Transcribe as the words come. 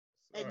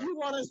You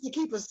want us to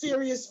keep a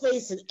serious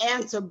face and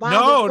answer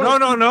Bible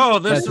questions? No.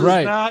 This That's is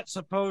right. not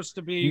supposed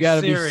to be You got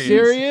to be serious.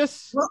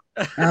 serious.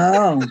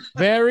 Oh,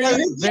 Very, Well, it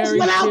just very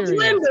went out the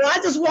serious. window. I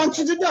just want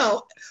you to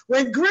know.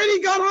 When Gritty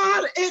got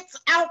on, it's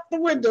out the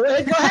window.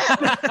 It ain't gonna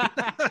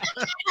happen.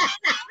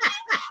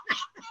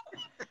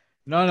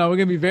 No, we're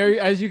gonna be very.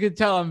 As you can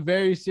tell, I'm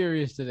very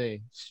serious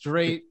today.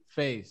 Straight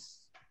face.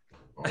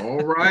 All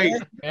right.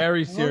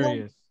 Very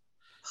serious.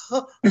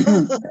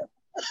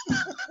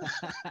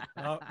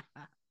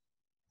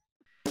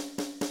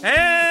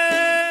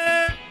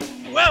 And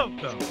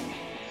welcome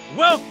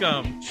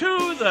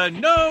to the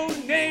No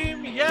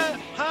Name Yet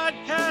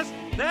podcast.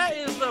 That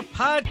is the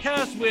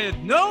podcast with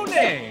no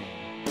name.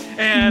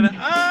 And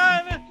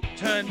on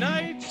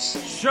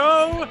tonight's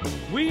show,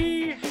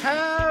 we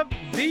have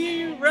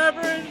the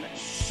Reverend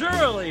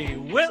Shirley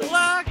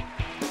Whitlock.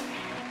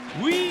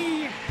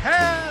 We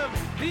have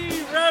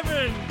the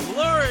Reverend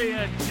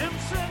Gloria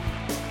Gibson.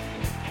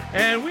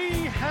 And we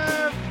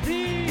have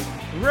the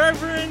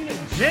Reverend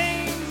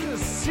James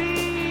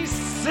C.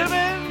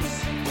 Simmons.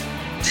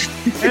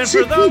 And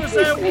for those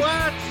that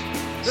watch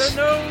the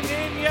No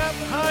Name Yet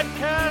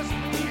podcast,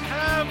 we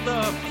have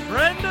the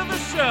friend of the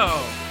show,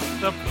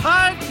 the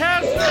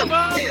podcaster of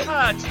all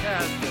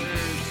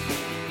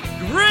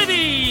podcasters,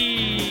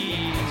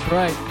 Gritty. That's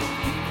right.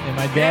 In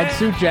my dad's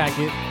suit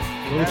jacket. A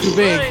little too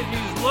big. Right.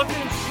 He's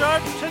looking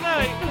sharp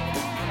tonight.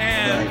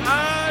 And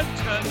on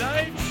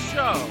tonight's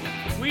show,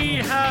 we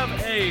have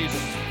a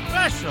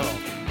special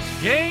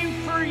game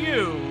for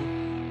you.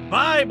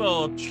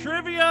 Bible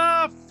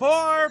trivia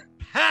for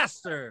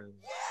pastors.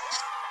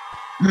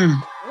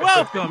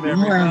 Welcome,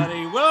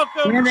 everybody.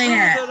 Welcome to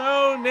the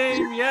No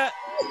Name Yet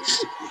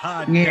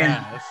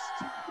podcast.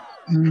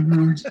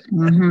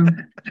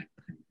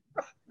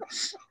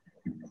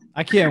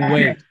 I can't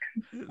wait.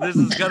 This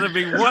is going to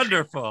be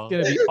wonderful.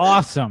 It's gonna be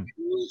awesome.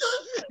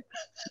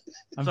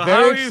 I'm So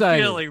very how are excited.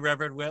 you feeling,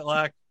 Reverend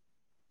Whitlock?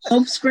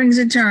 hope springs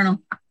eternal.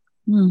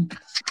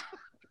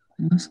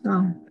 Let's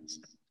go.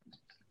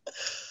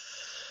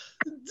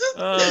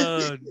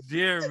 Oh,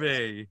 dear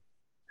me.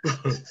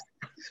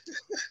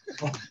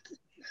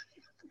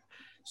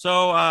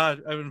 So I've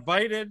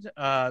invited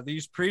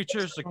these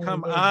preachers to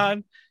come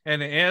on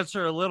and to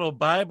answer a little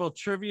Bible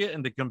trivia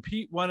and to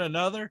compete one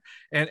another.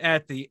 And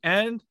at the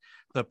end,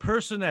 the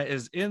person that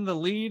is in the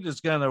lead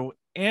is going to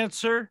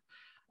answer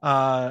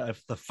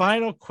if the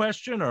final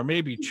question or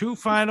maybe two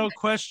final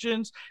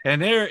questions.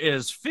 And there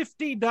is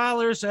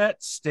 $50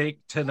 at stake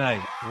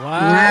tonight.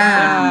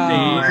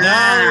 Wow.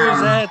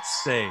 $50 at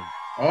stake.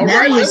 All now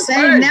right, you're let's saying,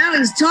 play. now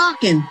he's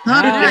talking. All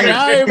right.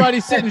 Now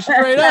everybody's sitting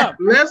straight up.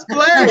 Let's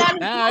play.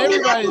 Now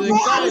everybody's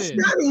excited.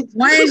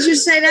 Why did you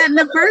say that in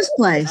the first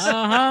place?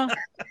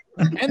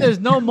 And there's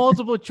no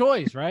multiple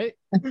choice, right?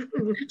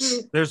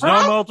 There's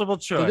no multiple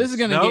choice. So this is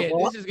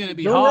gonna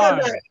be No,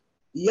 hard.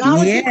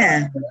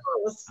 Yeah.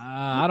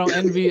 I don't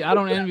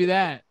envy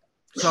that.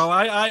 So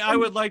I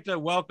would like to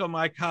welcome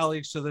my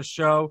colleagues to the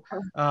show,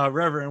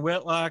 Reverend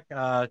Whitlock,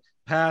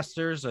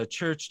 pastors, a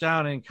church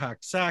down in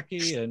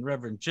Coxsackie, and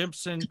Reverend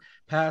Gibson,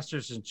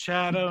 pastors in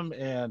Chatham,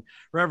 and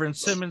Reverend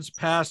Simmons,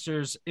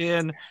 pastors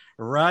in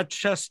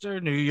Rochester,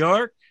 New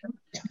York.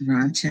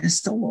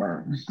 Rochester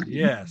World.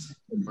 Yes.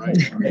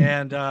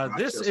 And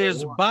this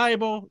is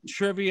Bible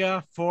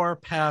Trivia for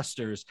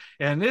Pastors.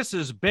 And this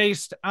is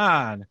based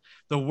on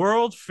the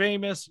world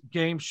famous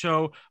game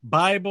show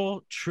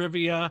Bible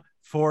Trivia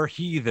for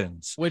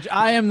Heathens, Which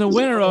I am the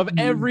winner of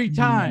every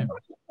time.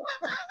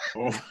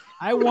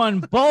 I won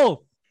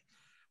both.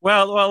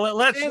 Well,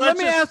 let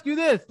me ask you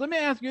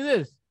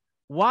this.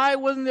 Why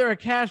wasn't there a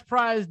cash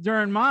prize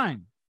during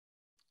mine?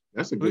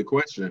 That's a good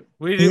question.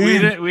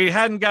 We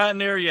hadn't gotten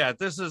there yet.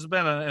 This has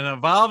been an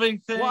evolving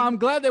thing. Well, I'm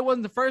glad that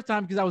wasn't the first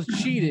time because I was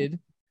cheated.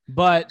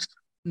 But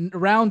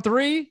round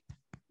 3,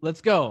 let's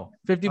go.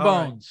 50 All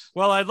bones. Right.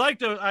 Well, I'd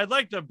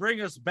like to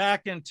bring us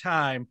back in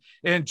time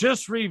and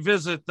just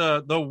revisit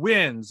the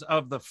wins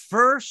of the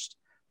first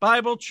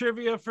Bible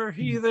Trivia for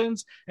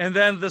Heathens and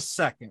then the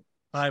second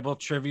Bible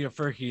Trivia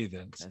for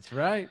Heathens. That's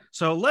right.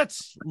 So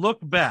let's look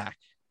back.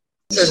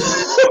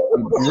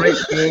 Great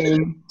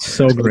game.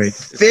 So great.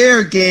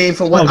 Fair game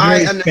for what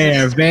I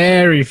understand.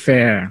 Very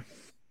fair.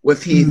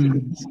 With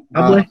Heathens.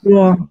 God bless you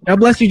all. God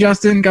bless you,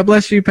 Justin. God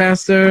bless you,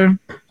 Pastor.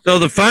 So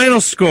the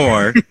final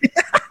score.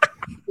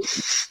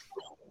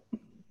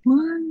 What?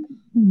 Oh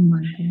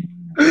my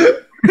God.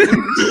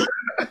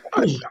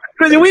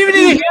 Do we even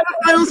need to hear the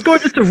final score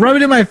just to rub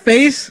it in my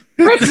face?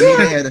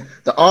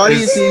 The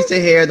audience needs to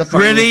hear the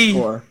final Gritty.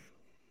 score.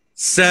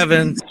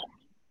 7,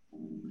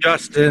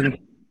 Justin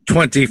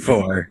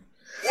 24.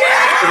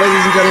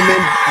 Ladies and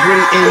gentlemen,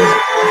 Gritty ends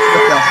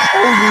with the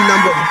holy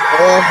number of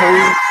all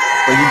holy,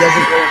 but he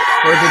doesn't go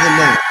further than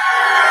that.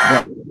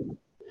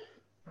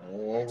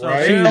 So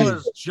that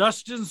was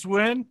Justin's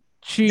win.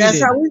 Cheated.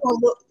 That's how we gonna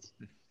look.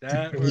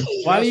 That was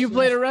Why do you Justin's-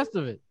 play the rest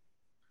of it?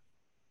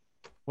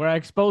 Where I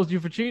exposed you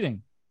for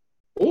cheating.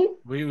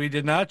 We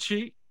did not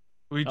cheat.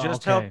 We Oh,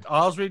 just okay. helped.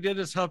 All we did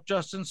is help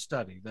Justin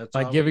study. That's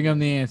By all giving we him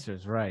the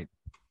answers, right?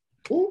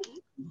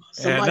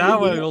 And now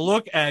we'll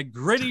look at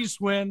Gritty's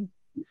win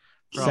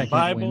from Second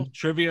Bible win.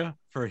 Trivia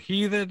for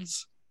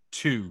Heathens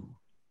 2.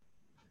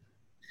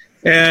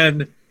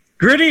 And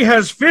Gritty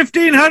has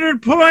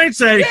 1,500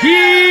 points, and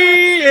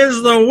he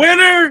is the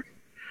winner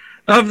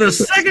of the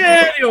second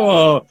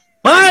annual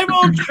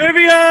Bible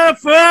Trivia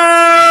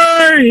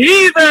for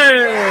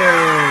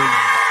Heathens.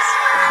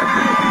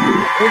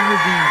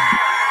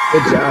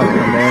 Good job,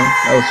 my man.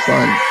 That was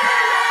fun.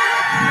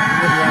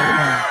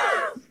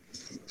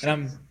 And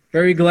I'm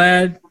very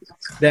glad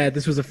that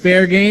this was a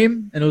fair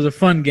game and it was a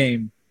fun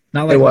game.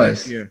 Not like It was.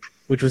 last year,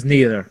 which was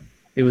neither.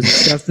 It was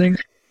disgusting,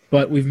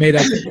 but we've made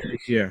up for it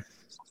this year.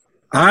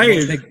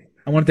 I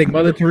want to thank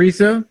Mother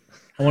Teresa.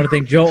 I want to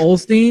thank Joe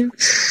Olstein.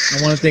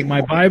 I want to thank my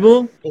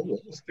Bible. I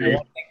want to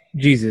thank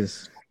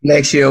Jesus.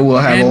 Next year we'll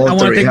have And I all want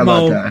to three. thank How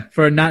Mo about that?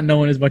 for not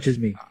knowing as much as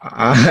me.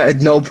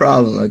 No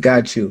problem. I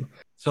got you.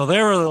 So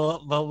there were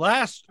the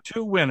last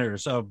two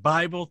winners of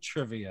Bible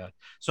Trivia.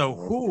 So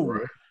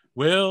who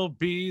will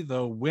be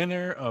the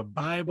winner of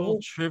Bible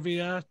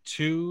Trivia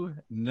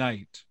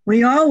tonight?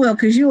 We all will,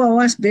 because you owe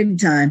us big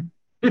time.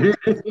 I'm not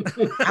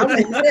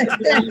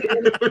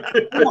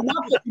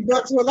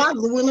 $50 will I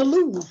win or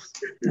lose.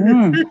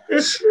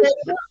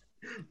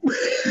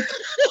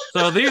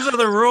 So these are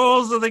the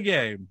rules of the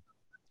game.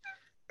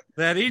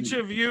 That each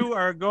of you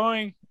are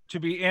going to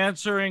be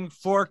answering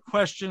 4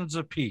 questions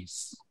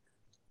apiece.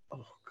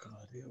 Oh,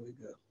 God, here we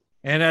go.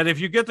 And that if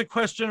you get the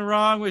question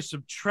wrong, we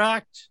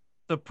subtract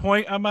the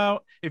point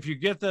amount. If you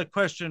get the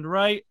question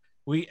right,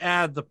 we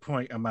add the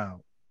point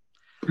amount.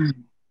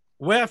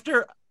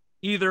 After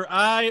either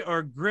I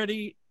or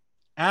Gritty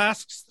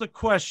asks the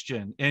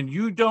question and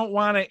you don't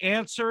want to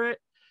answer it,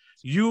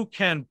 you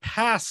can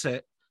pass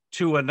it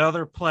to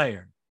another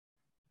player.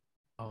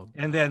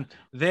 And then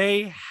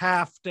they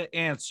have to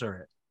answer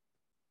it.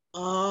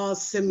 Oh,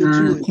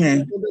 symmetry.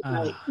 Okay.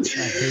 I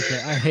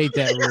hate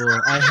that rule.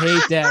 I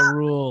hate that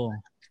rule.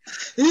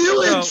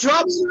 You in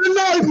trouble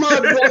tonight, my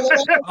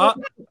brother.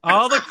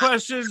 All the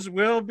questions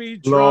will be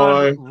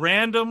drawn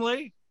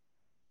randomly.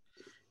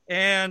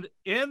 And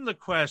in the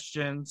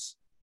questions,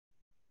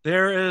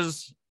 there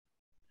is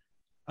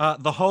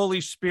the Holy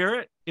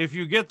Spirit. If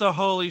you get the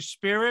Holy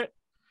Spirit,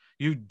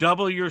 you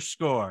double your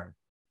score.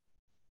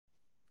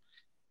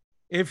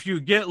 If you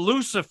get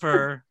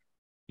Lucifer,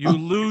 you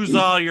lose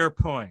all your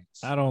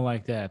points. I don't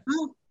like that.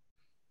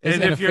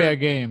 And It's a fair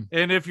game.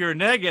 And if you're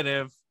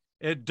negative,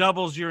 it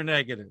doubles your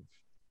negative.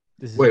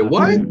 Wait,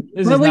 what?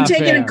 Were we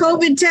taking a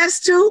COVID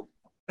test too?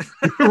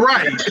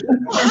 Right.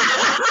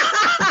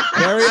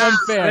 Very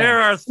unfair. There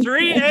are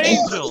 3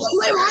 angels.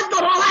 Wait, I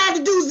thought all I had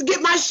to do was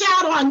get my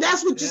shout on.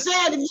 That's what you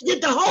said. If you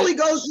get the Holy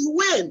Ghost, you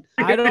win.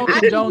 I don't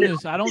condone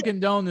this. I don't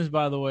condone this,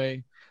 by the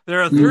way.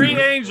 There are 3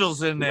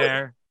 angels in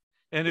there.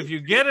 And if you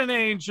get an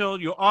angel,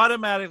 you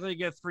automatically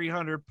get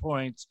 300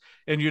 points,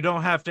 and you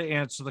don't have to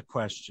answer the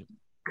question.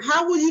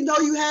 How will you know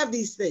you have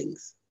these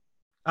things?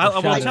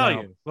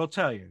 We'll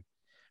tell you.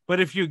 But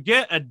if you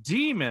get a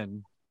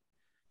demon,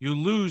 you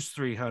lose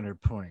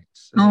 300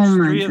 points. And there's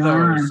 3 of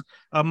those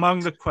among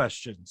the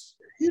questions.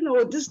 You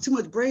know, this is too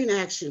much brain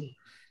action.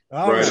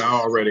 Right,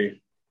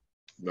 already.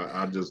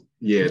 I just,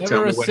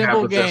 tell me what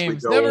happens as we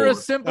go Never a on.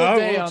 simple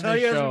day We'll on tell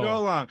this you as we show. go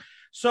along.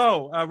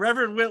 So,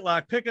 Reverend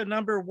Whitlock, pick a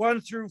number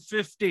 1 through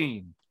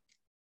 15.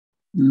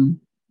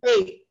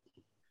 8.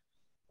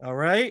 All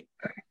right.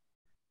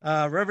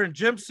 Reverend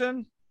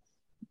Jimson,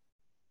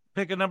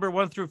 pick a number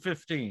 1 through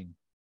 15.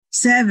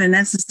 7.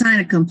 That's the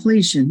sign of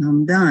completion.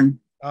 I'm done.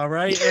 All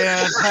right.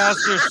 And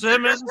Pastor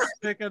Simmons,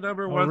 pick a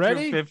number 1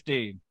 Already? through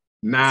 15.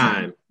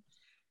 9.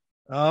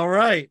 All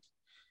right.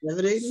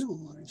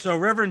 No. So,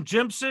 Reverend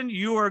Jimson,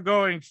 you are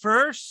going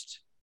first.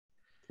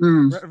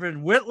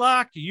 Reverend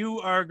Whitlock, you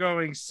are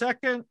going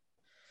second.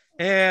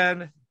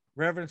 And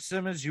Reverend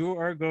Simmons, you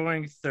are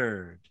going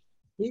third.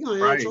 You're going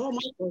to answer all my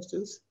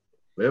questions.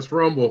 Let's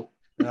rumble.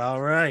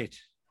 All right.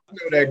 I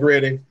know that,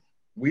 Gritty.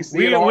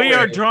 We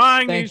are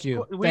drawing Thank these.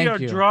 you. We Thank are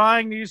you.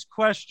 drawing these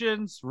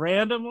questions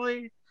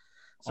randomly.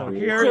 So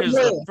here is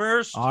the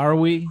first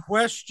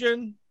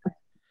question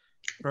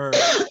for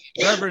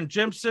Reverend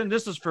Jimson.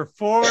 This is for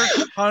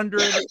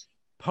 400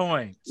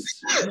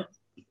 points.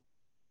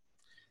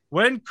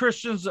 When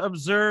Christians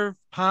observe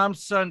Palm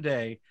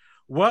Sunday,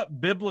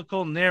 what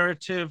biblical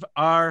narrative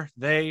are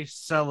they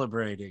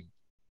celebrating?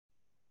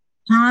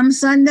 Palm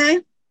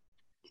Sunday?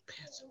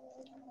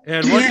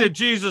 And what did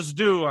Jesus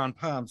do on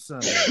Palm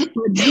Sunday?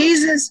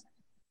 Jesus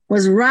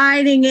was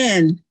riding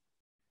in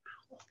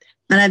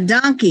on a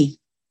donkey.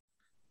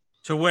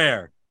 To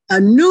where? A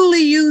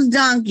newly used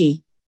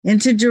donkey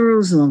into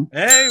Jerusalem.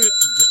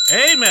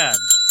 Amen.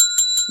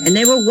 And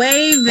they were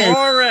waving.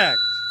 Correct.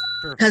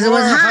 Because it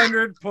was hot.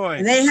 400 points.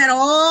 And they had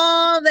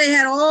all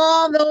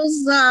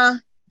those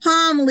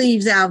palm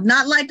leaves out,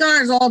 not like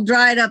ours, all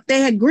dried up.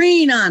 They had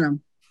green on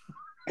them.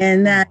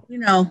 And they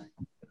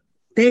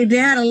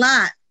had a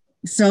lot.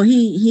 So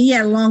he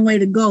had a long way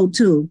to go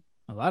too.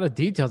 A lot of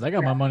details. I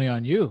got my money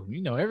on you.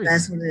 You know everything.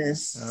 That's what it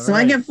is. All So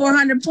right. I get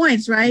 400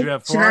 points, right? You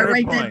have Should I 400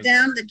 write points. that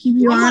down to keep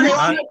you on it?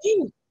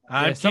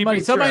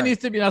 Somebody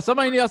needs to be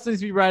somebody else needs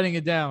to be writing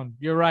it down.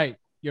 You're right.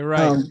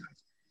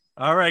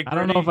 All right. I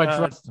don't know if I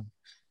trust him.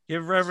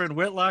 Give Reverend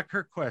Whitlock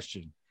her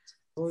question.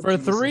 For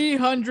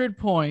 300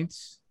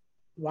 points,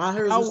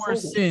 how were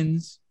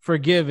sins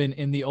forgiven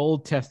in the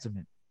Old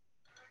Testament?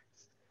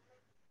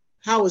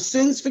 How were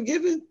sins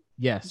forgiven?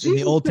 Yes, Jesus in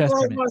the Old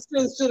Testament. All my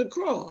sins to the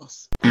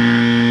cross.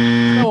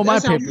 That's not what my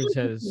paper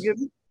says.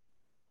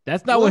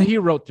 That's not what he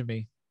wrote to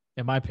me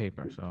in my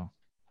paper. So,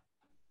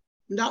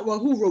 not what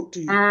who wrote to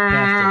you.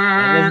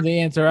 That wasn't the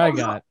answer I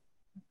got.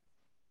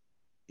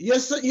 Your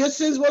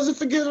sins wasn't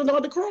forgiven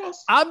on the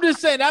cross. I'm just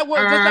saying that's not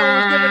what was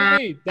given to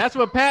me. That's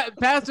what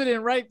Pastor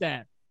didn't write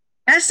that.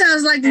 That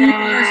sounds like the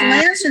universal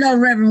answer, though,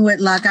 Reverend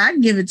Whitlock.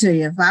 I'd give it to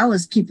you if I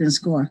was keeping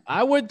score.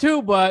 I would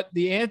too, but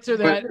the answer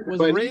that was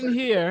written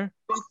here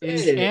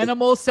is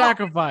animal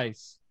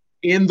sacrifice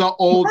in the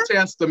Old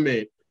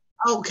Testament.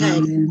 Okay.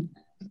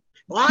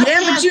 Well,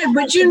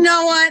 but you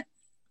know what?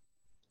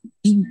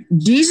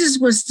 Jesus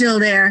was still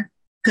there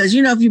because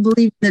if you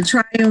believe in the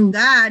triune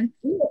God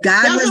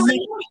was there.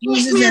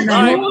 Jesus and the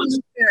Holy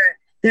Spirit.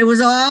 They was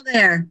all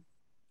there.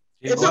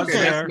 It's okay.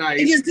 That's nice.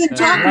 He just didn't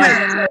talk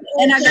about it.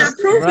 And I got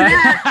proof of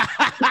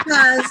that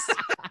because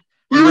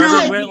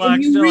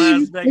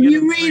if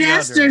you read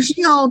Esther,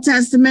 she Old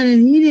Testament,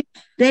 and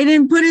they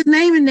didn't put his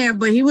name in there,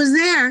 but he was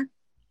there.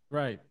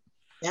 Right.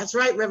 That's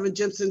right, Reverend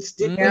Jimson.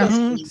 Stick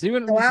I'll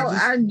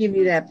give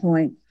you that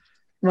point.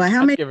 Well,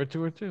 how many? Give it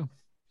to her too.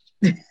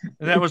 And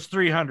that was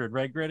 300,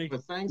 right, Grady?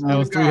 That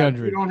was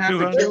 300. We don't have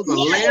to kill the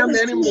lamb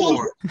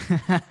anymore.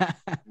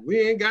 We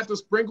ain't got to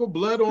sprinkle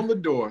blood on the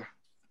door.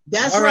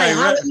 That's all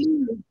right.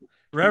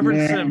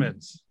 Reverend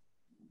Simmons.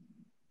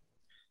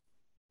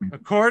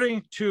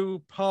 According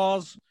to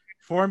Paul's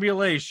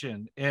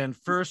formulation in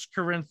 1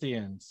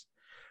 Corinthians,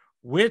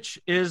 which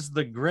is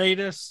the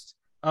greatest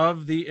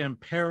of the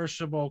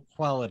imperishable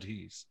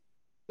qualities?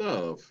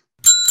 Love.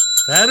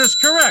 That is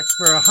correct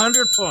for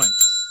 100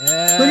 points.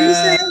 What do you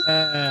say?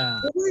 Now,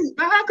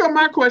 how come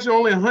my question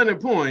only 100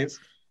 points?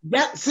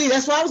 That's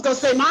why I was gonna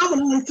say mine was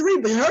only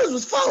 3, but hers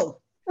was 4.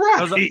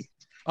 Right.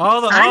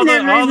 All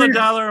the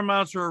dollar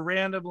amounts were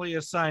randomly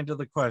assigned to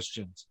the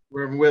questions.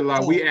 Reverend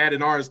Whitlock, we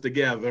added ours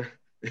together.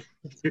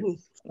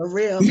 For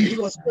real. You're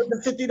gonna split the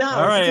 $50.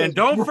 All right, and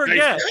don't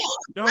forget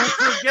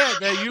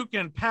that you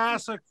can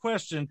pass a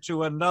question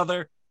to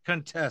another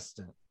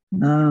contestant.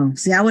 Oh,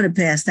 see, I would have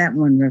passed that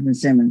one, Reverend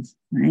Simmons.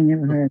 I ain't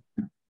never heard.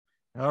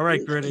 All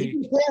right, Gritty.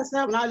 You passed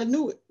that one, I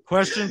knew it.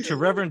 Question to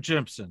Reverend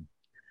Jimson.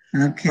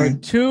 Okay. For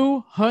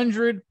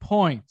 200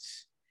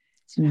 points,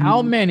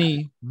 how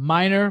many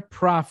minor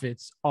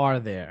prophets are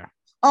there?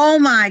 Oh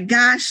my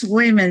gosh!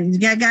 Wait a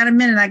minute. I got a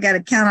minute. I got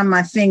to count on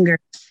my finger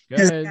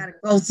because I got to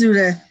go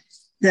through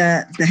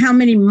the how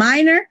many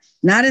minor,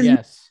 not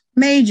as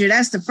major.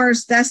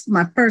 That's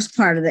my first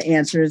part of the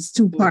answer. It's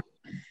 2 parts.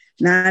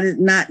 Not.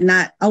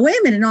 Oh wait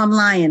a minute. No, I'm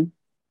lying.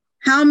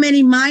 How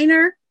many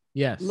minor?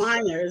 Yes.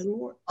 Minor is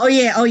more. Oh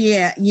yeah.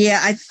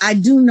 I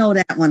do know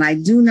that one.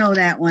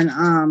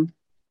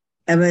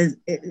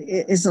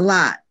 It's a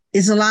lot.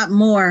 It's a lot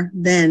more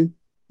than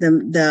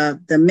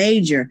the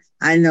major.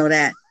 I know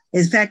that.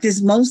 In fact,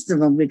 it's most of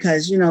them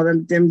because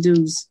them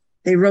dudes,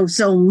 they wrote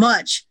so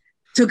much,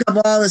 took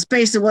up all the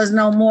space. There was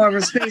no more of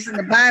a space in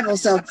the Bible,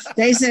 so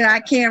they said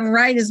I can't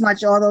write as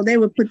much. Although they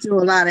would put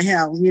through a lot of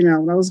hell,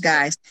 those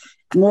guys.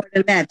 More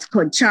than that,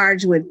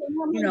 charged with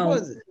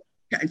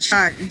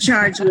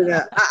charged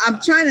with I'm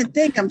trying to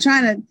think.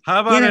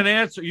 How about an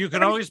answer? You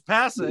can always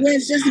pass it. Yeah,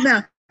 it's just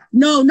about.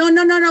 No,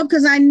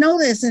 because I know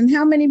this. And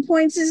how many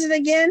points is it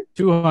again?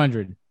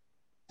 200.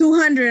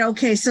 200.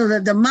 Okay, so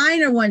the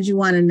minor ones you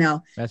want to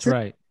know. That's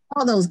right.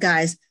 All those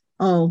guys.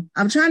 Oh,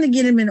 I'm trying to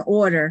get them in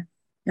order,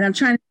 and I'm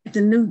trying to get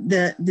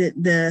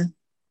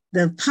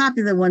the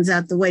popular ones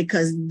out the way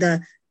because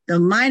the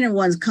minor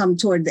ones come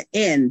toward the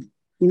end.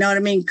 You know what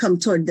I mean? Come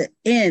toward the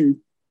end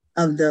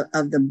of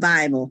the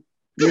Bible.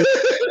 In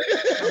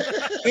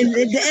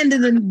the end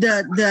of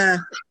the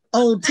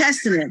Old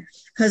Testament.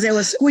 Because they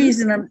were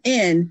squeezing them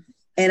in.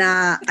 And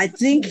I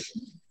think,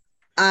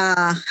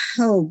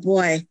 oh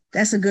boy,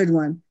 that's a good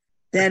one.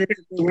 That is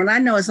a good one. I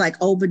know it's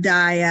like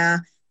Obadiah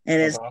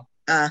and it's,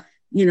 wait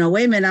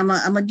a minute, I'm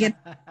going to get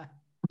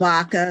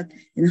Habakkuk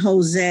and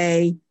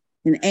Hosea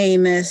and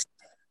Amos.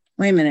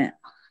 Wait a minute.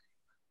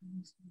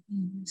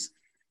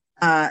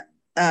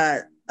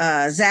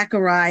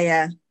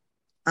 Zechariah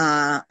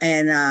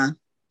and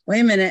wait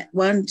a minute.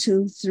 1,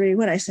 2, 3.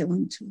 What did I say?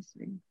 1, 2,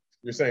 3.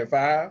 You're saying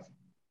 5?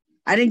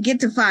 I didn't get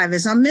to 5.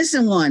 So I'm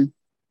missing one.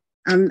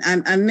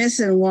 I'm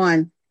missing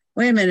one.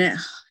 Wait a minute.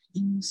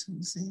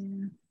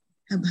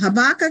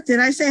 Habakkuk? Did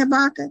I say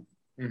Habakkuk?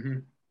 Mm-hmm.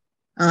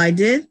 Oh, I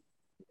did?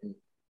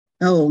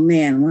 Oh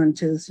man. 1,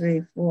 2,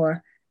 3,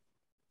 4.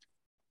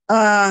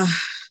 10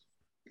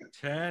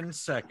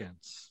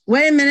 seconds.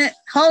 Wait a minute.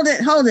 Hold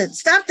it.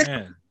 Stop the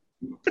 10.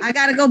 I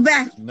gotta go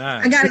back.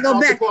 9. I gotta go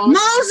back.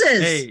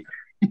 Moses. 8.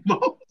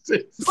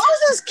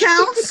 Moses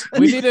counts.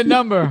 We need a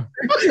number.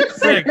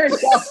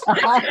 6.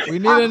 We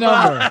need a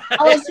number.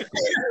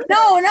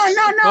 No.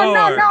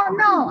 Four.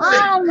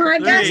 Oh my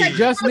gosh! Three. I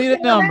Just need a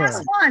number.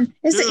 last one.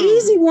 It's the 2.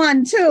 easy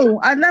one too.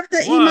 I left the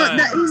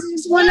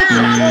easiest one out.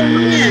 Oh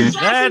man!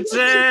 That's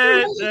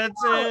it.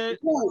 That's it.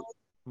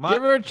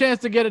 Give her a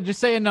chance to get it. Just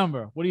say a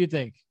number. What do you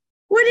think?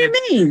 What do you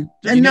mean?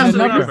 Just You need a Just a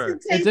number. number.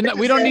 It's a,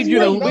 we don't need you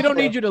to. We don't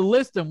need you to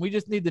list them. We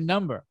just need the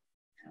number.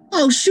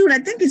 Oh shoot! I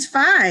think it's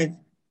 5.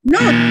 No,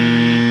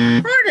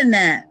 more than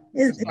that.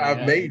 It's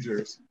 5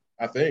 majors,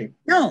 I think.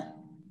 no.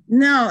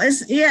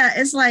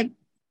 It's like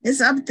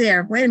it's up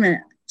there. Wait a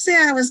minute. See,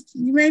 I was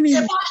maybe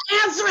If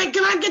I answer it,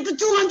 can I get the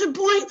 200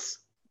 points?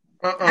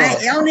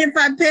 only if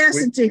I pass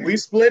it to you. We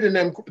split in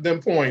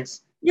them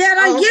points Yeah,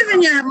 I'm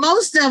giving you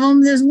most of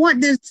them. There's one.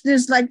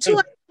 There's like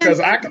 200. because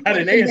I got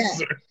an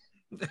answer.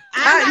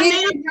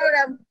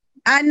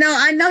 I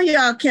know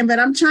y'all can, but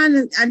I'm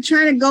trying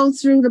to go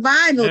through the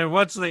Bible. And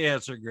what's the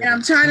answer, Greg? And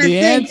I'm trying to The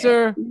think.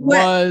 answer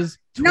was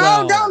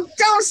 12. No,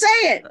 don't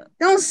say it.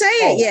 Don't say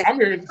it yet. I'm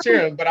here to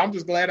cheer, but I'm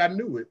just glad I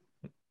knew it.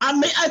 I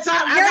mean, I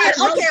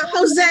got Okay,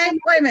 Hosea.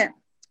 Wait a minute.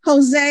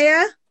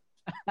 Hosea,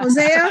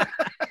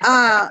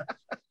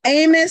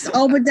 Amos,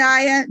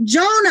 Obadiah,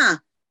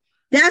 Jonah.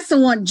 That's the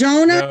one.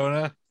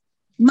 Jonah.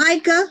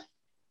 Micah,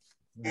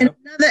 and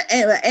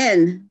another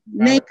N.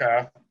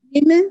 Malachi.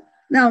 Naaman.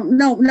 No.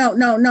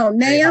 Nahum,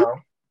 Nahum.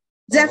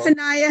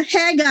 Zephaniah,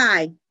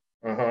 Haggai,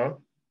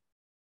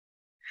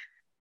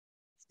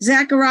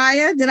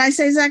 Zechariah. Did I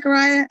say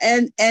Zechariah?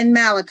 And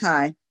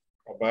Malachi.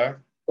 Go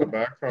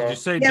back. Did you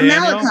say Yeah,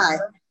 Daniel? Malachi.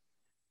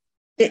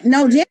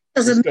 Daniel's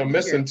We're still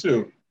missing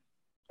 2.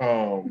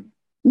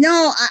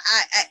 No,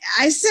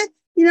 I said,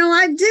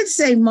 I did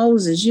say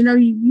Moses.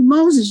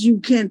 Moses, you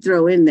can't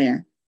throw in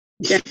there.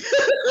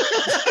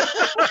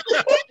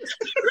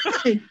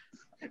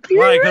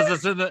 Why? Because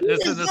it's in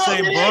the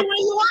same book.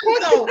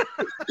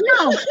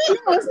 No,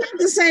 it's not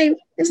the same.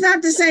 It's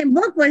not the same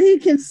book, but he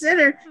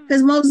considered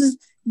because Moses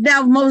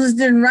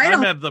didn't write I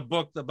on meant the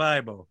book, the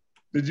Bible.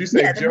 Did you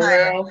say the Bible.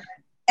 Joel?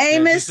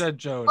 Amos. Yeah, you said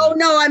Jonah. Oh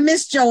no, I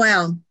missed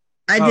Joel.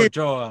 I did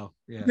Joel.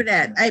 Yeah. for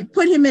that. I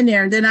put him in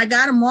there, and then I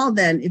got them all.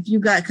 Then if you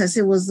got, because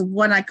it was the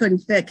one I couldn't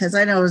fit, because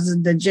I know it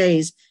was the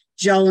J's.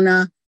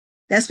 Jonah.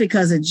 That's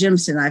because of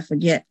Jimson. I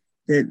forget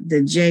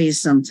the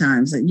J's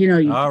sometimes.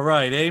 All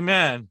right.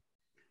 Amen.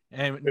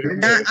 And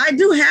I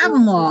do have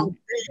them all.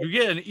 you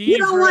get an E You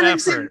don't for want to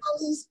accept effort.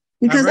 Moses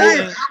because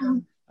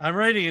I'm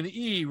writing an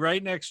E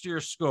right next to your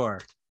score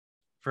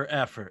for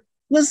effort.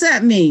 What's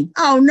that mean?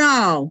 Oh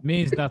no.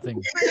 Means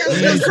nothing.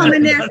 Just come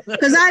in there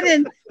because I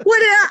didn't. What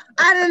did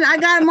I didn't. I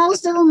got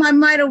most of them. I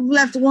might have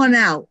left one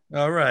out.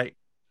 All right.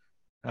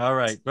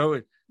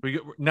 But we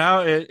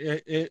now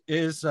it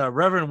is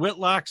Reverend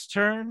Whitlock's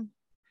turn.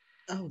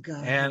 Oh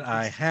God. And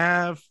I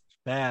have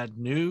bad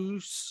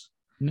news.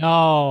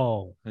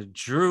 No. I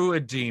drew a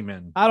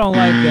demon. I don't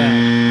like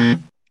that.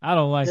 I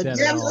don't like The that at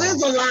devil all.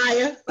 is a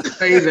liar.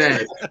 Say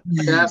that.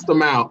 Cast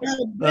them out.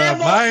 The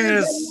devil mine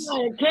is is- a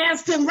liar.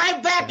 Cast him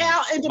right back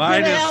out into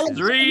Minus hell.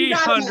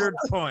 300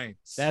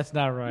 points. That's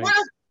not right. What?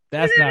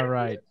 That's not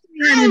right.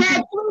 I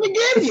had something to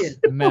give you.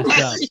 Messed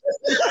up.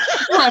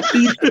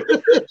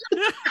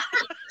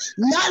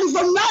 Nothing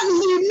from nothing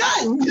leave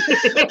nothing.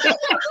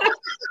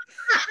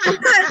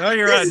 No,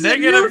 you're at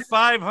negative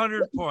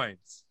 500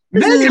 points.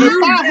 Negative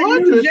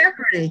 500.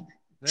 Jeopardy.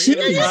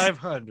 Negative Jeez.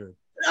 500.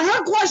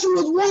 Her question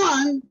was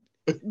 1,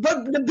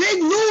 but the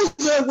big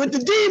loser with the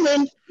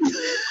demon.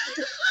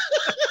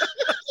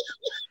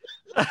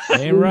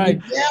 Ain't right.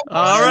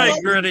 All right,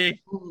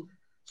 Gritty.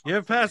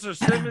 Give Pastor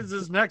Simmons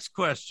his next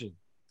question.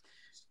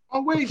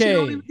 Oh, wait, Okay. she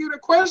don't even get a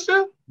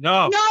question?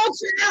 No. No,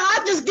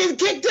 I just get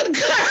kicked to the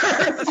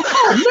curb.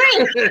 Oh,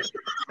 man.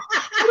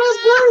 That's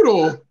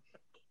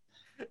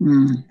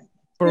brutal.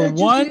 For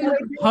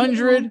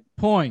 100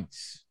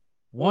 points.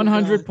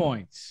 100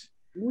 points.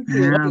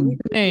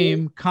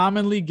 Name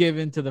commonly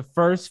given to the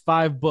first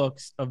 5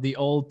 books of the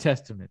Old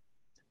Testament.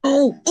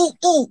 Oh.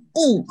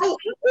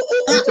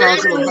 You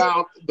talking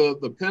about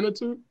the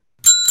Pentateuch?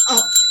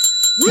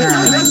 We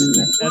know this.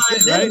 That's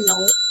it, I right? didn't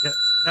know it. Yeah,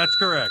 that's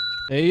correct.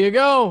 There you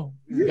go.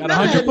 You got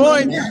 100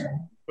 points.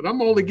 But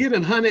I'm only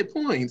getting 100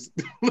 points.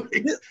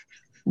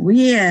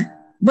 Yeah.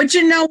 But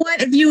you know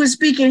what? If you were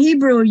speaking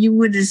Hebrew, you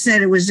would have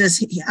said it was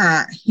just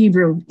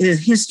Hebrew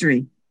is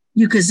history.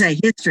 You could say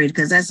history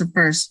because that's the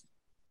first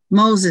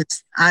Moses.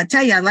 I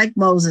tell you, I like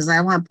Moses.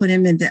 I want to put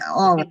him into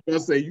all. I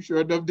say you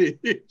sure enough did.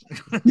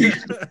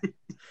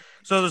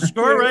 So the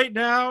score right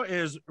now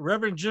is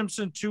Reverend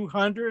Jimson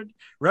 200,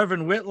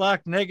 Reverend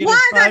Whitlock negative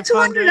Why I got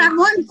 200? 500, I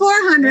won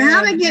 400.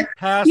 How did I get?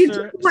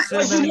 Pastor But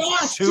Simmons you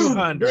lost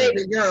 200.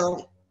 Baby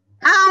girl.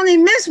 I only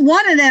missed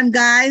one of them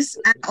guys.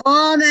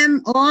 All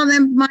them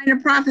minor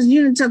prophets.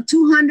 You took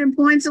 200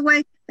 points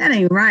away. That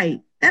ain't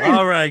right. That ain't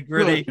All right,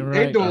 Gritty. Look,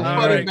 Right. ain't doing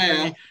All funny right.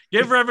 math.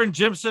 Give Reverend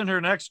Jimson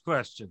her next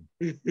question.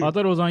 Oh, I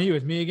thought it was on you.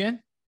 It's me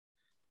again?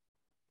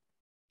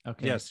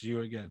 Okay. Yes,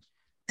 you again.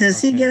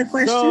 Does he Okay. get a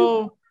question?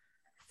 So,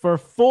 for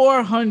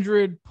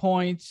 400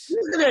 points,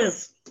 Look at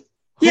this.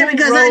 Yeah, Who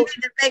because I wrote-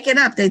 need to make it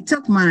up. They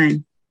took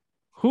mine.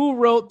 Who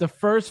wrote the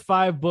first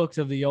 5 books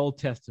of the Old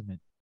Testament?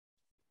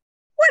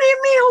 What do you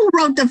mean? Who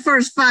wrote the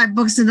first 5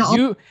 books of the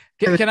Old?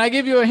 Can I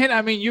give you a hint?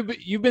 I mean,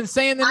 you've been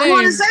saying the I want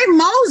to names. say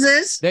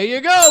Moses. There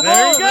you go.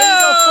 There you Boom. go. There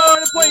you go.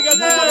 400 points. You got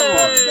Yay. 400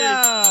 points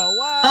now.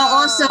 Wow.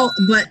 Also,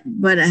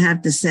 but I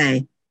have to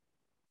say,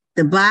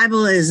 the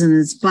Bible is an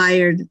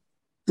inspired.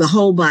 The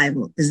whole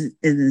Bible is an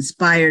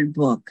inspired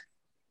book,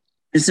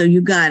 and so you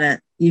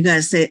gotta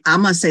say. I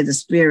must say the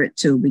Spirit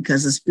too,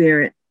 because the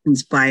Spirit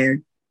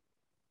inspired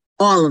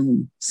all of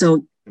them.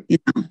 So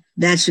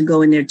that should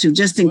go in there too.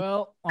 Just in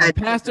Well, on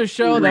Pastor's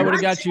show, that would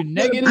have got you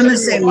negative. I'm gonna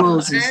say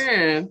Moses.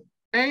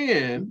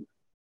 And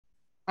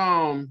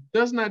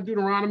does not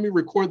Deuteronomy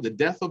record the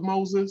death of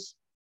Moses?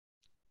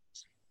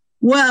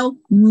 Well,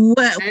 And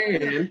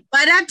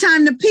by that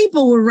time the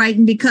people were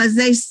writing because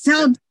they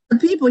told the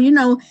people,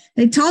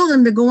 they told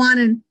them to go on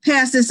and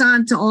pass this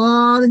on to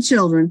all the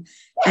children.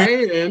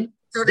 and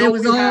So they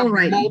was we all have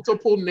right.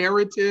 multiple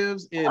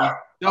narratives and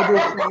double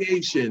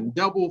creation,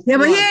 double. Yeah,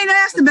 but he flood. ain't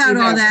asked about We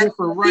all have that.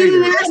 different He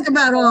didn't writers. ask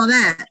about all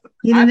that.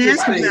 He I didn't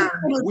just ask think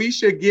about we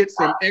should get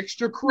some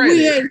extra we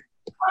credit ain't.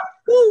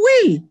 Who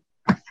we?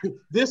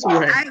 this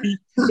way. I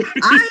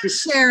ain't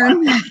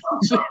sharing.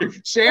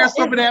 Share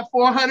some of that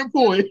 400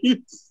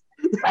 points.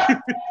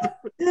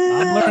 I'm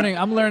learning a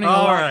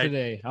All lot right.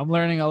 today. I'm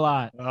learning a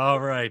lot. All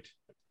right.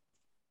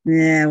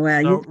 Yeah,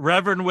 well, So,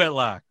 Reverend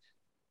Whitlock,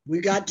 We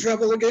got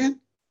trouble again?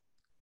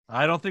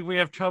 I don't think we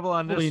have trouble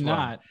on this Probably one.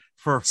 not.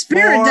 For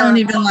Spirit don't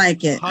even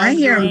like it. I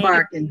hear him 400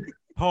 barking.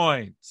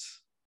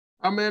 points.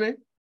 How many?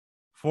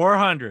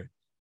 400.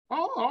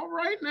 Oh, all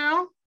right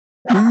now.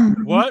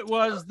 Mm. What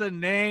was the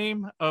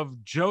name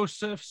of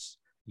Joseph's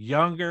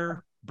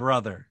younger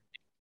brother?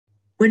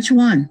 Which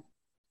one?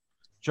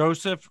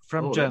 Joseph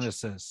from Oh, that's-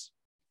 Genesis.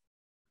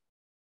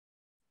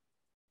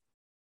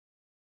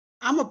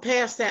 I'm going to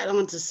pass that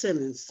on to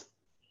Simmons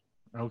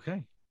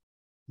Okay.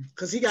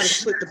 because he got to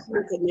split the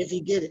points if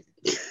he get it.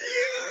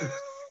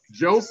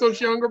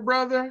 Joseph's younger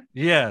brother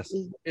Yes.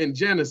 in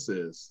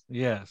Genesis.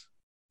 Yes.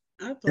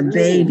 I thought, The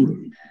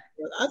baby.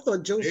 I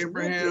thought Joseph.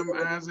 Abraham,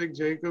 Isaac,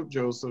 Jacob,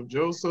 Joseph.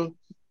 Joseph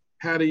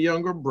had a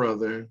younger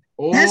brother.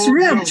 That's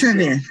real Joseph.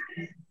 trivia.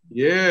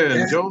 Yeah,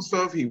 and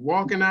Joseph, he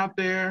walking out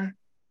there.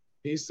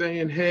 He's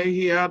saying, hey,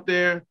 he out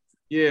there.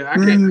 Yeah, I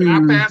can't.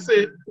 Can I pass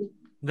it?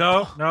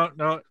 No.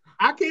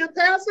 I can't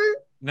pass it?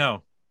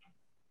 No.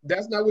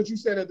 That's not what you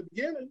said at the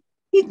beginning.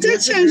 He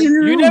did change the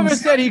rules. You never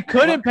said he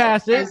couldn't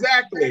pass it.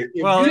 Exactly. If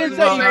Well, you didn't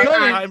didn't say you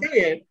say I couldn't.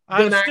 can,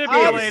 I'm then I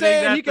stipulating can. I'm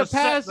saying that he could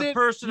pass the it.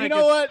 person You that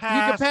know gets what? You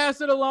passed could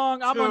pass it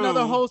along. I'm to-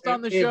 another host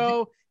on the if-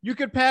 show. You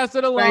could pass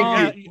it Thank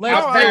along. you. Let's no,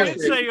 I'll do I pass it.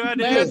 didn't say you had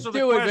to Let's answer the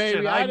do it, question.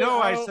 baby. I know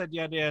I don't- said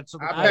you had to answer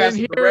the I I question. pass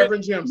didn't it to hear it.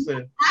 Reverend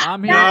Jimson.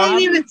 I'm here. That ain't I'm,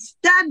 even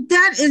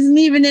that isn't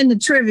even in the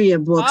trivia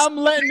books. I'm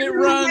letting it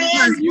run.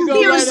 You He go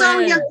was right so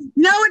ahead. young.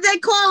 Know what they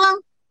call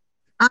him?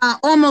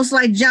 Almost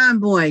like John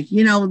Boy,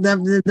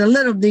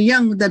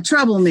 the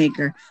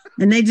troublemaker,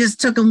 and they just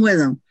took him with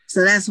them.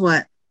 So that's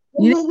what.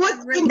 You know,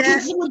 Well, read that?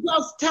 can someone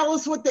else tell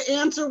us what the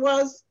answer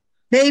was?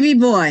 Baby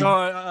boy.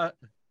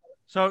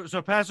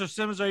 So Pastor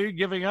Simmons, are you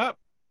giving up?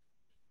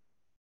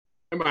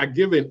 Am I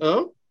giving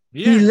up?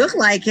 He looked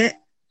like it.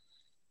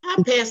 I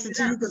passed it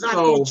to you because I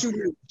Oh. thought you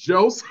knew.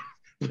 Joseph?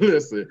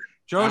 Listen,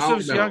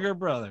 Joseph's know. younger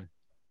brother.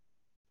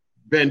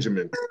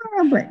 Benjamin.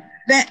 Oh, but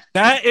That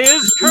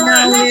is no,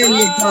 correct. there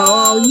you go.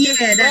 Oh, yeah,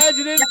 Glad that's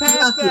you didn't that's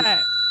pass lucky.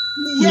 that.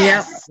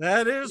 Yes.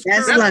 That is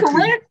That's correct. That's lucky.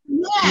 correct?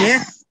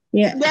 Yes.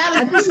 Yeah.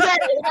 That is yes,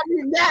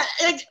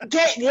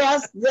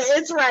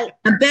 it's right.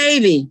 A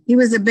baby. He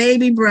was a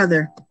baby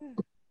brother.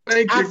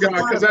 Thank I you, God, forgot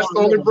because that's about the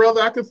only that.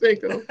 brother I could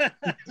think of.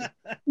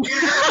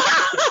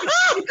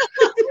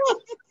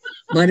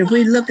 But if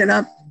we look it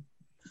up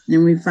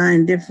and we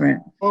find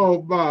different. Oh,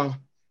 wow.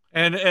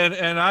 And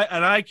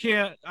I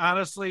can't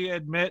honestly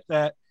admit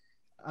that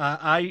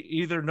I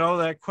either know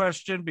that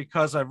question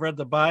because I've read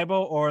the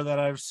Bible or that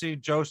I've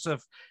seen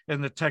Joseph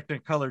in the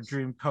Technicolor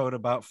Dreamcoat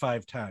about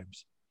 5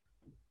 times.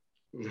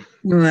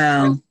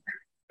 Well,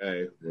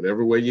 Hey,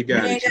 whatever way you we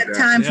got ain't it. got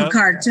time for Yep.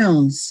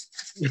 cartoons.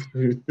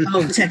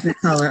 Oh,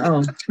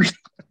 Technicolor.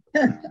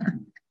 Oh.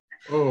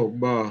 Oh,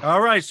 my. All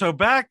right, so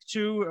back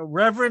to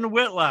Reverend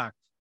Whitlock.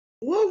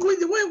 How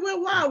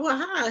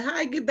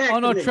I get back? Oh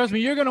no, to this? trust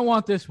me, you're gonna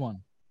want this one.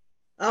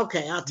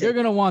 Okay, I'll You're take it.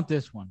 gonna want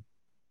this one.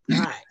 All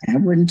right. I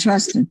wouldn't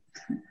trust him.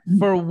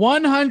 For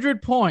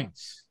 100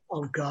 points.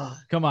 Oh God.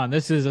 Come on,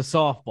 this is a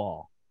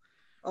softball.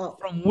 Oh,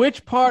 From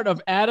which part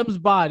of Adam's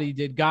body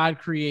did God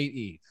create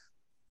Eve?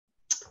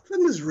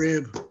 from his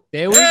rib.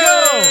 There we go.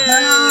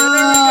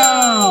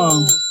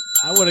 Oh.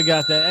 I would have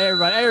got that.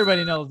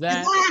 Everybody knows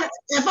that.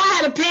 If I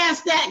had to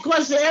pass that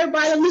question,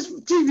 everybody on this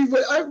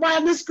everybody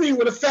on this screen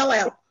would have fell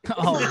out.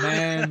 Oh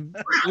man,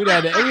 we'd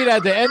have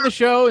to end the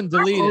show and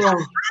delete it. I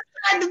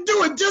had to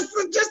do it just.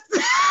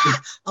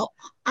 Oh,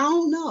 I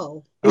don't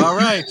know. All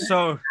right,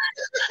 so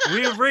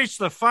we have reached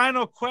the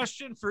final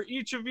question for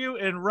each of you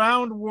in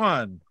round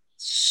 1.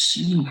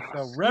 Jeez.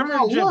 So Reverend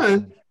Round one?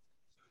 Jimson.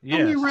 How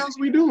many Yes. rounds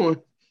we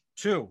doing?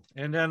 2.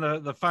 And then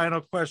the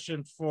final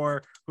question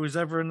for who's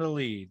ever in the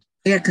lead.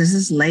 Yeah, because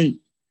it's late.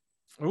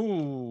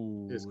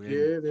 Ooh, It's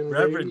good and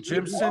Reverend late.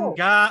 Jimson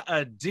got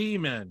a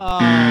demon.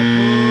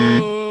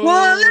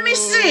 Well, let me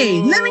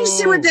see. Let me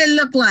see what they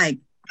look like.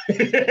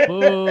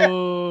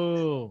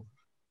 Boo.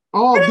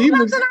 Oh,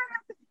 demons.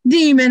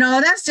 Demon.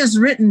 Oh, that's just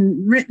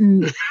written.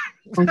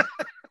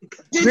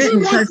 Did Written,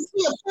 you want to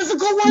see a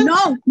physical one?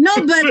 No,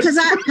 but because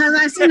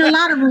I seen a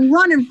lot of them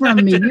running from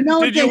me. You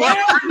know, Did you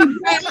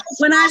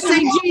when I say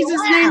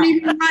Jesus' name, they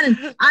be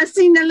running. I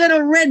seen the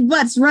little red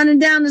butts running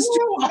down the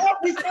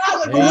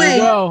street. There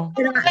you go.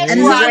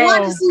 And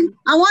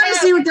I want to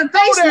see what the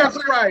face looks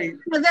like. Right.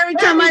 Because every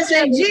time I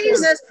say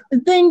Jesus, the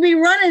thing be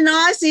running. And all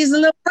I see is a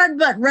little red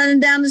butt running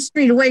down the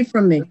street away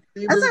from me.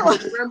 Demons go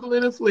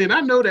trembling and fleeing.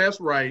 I know that's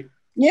right.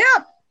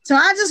 Yep. So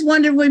I just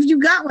wondered if you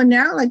got one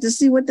there. I'd like to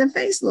see what the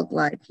face looked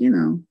like, you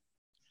know.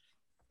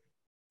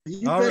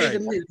 You All better right.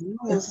 than me. You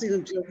want to see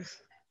them jokers.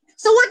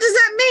 So what does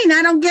that mean?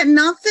 I don't get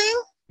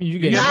nothing? You You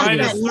get get Yeah,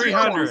 minus yeah.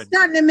 300. It's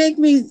starting to make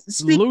me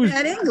speak Lose-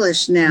 that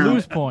English now.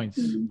 lose points.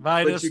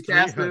 But Minus you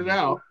casted 300. it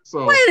out.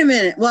 So Wait a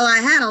minute. Well, I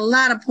had a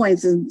lot of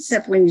points,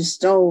 except when you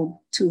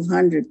stole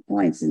 200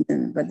 points, but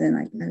then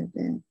I got it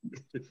then.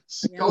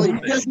 stole You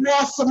it. just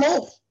lost some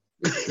more.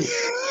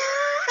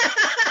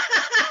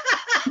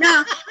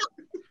 Now,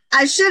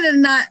 I should have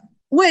not.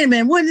 Wait a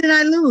minute. What did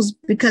I lose?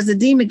 Because the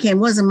demon came.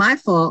 Wasn't my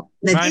fault.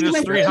 Minus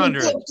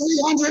 300.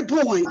 300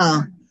 points.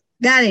 Oh,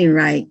 that ain't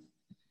right.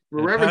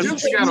 Well, Reverend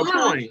That's- Jimson got a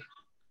point.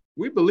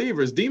 We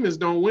believers, demons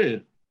don't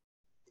win.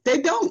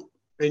 They don't.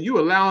 And you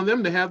allowing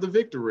them to have the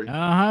victory.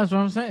 That's what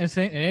I'm saying. It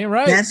ain't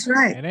right. That's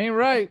right. It ain't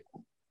right.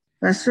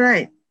 That's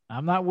right.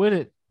 I'm not with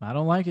it. I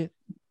don't like it.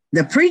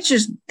 The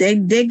preachers, they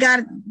got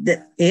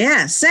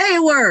yeah. Say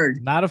a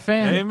word. Not a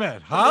fan.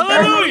 Amen.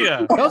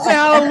 Hallelujah. Don't say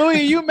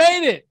hallelujah. You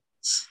made it.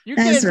 You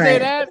That's can't right. say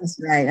that. That's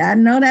right. I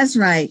know that's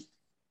right.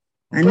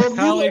 I know. Both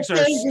colleagues are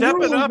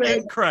stepping up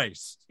in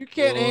Christ. You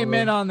can't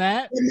amen on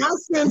that. And my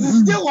sins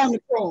are still on the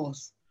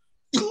cross.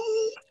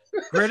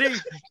 Gritty,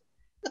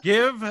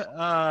 give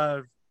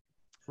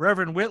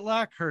Reverend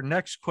Whitlock her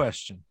next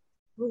question.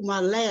 Ooh, my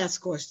last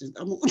question.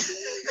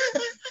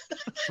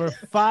 For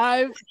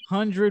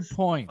 500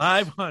 points.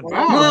 500.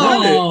 Wow.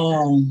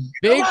 Oh,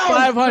 Big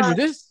 500.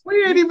 This We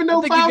didn't even know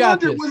I think you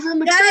got 500 this. was in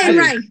the that ain't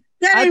right.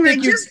 That I ain't right.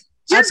 think you-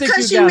 I Just think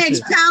because you she got makes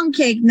this. pound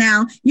cake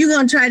now, you're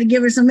gonna try to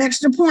give her some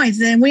extra points.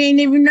 Then we ain't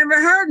even never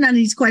heard none of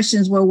these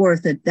questions were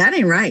worth it. That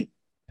ain't right.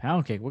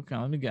 pound cake. What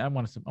kind? Let me get. I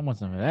want some of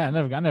that. I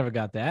never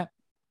got that.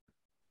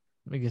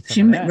 Let me get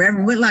some of that.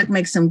 Reverend Whitlock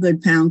makes some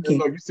good pound cake.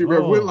 Look, you see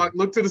Reverend Oh. Whitlock,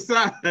 look to the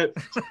side. All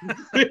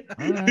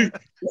right.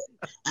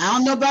 I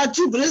don't know about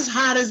you, but it's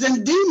hot as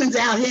them demons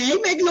out here.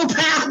 Ain't making no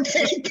pound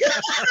cake.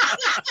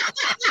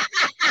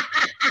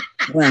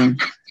 Well,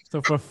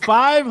 So for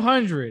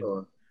 500,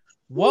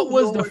 what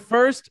was the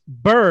first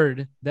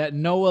bird that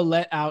Noah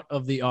let out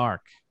of the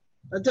ark?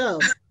 A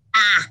dove.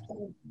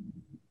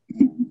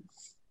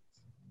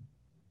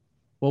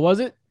 What was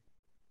it?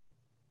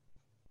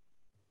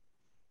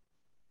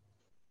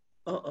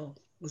 Uh-oh.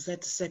 Was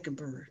that the second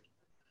bird?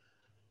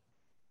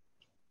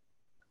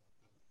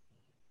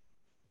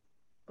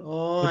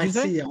 Oh, What'd I you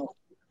say? see y'all.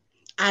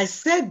 I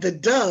said the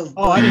dove.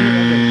 Oh, I didn't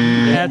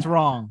hear that. That's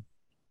wrong.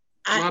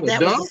 Not a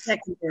That was dove? the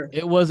second bird.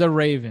 It was a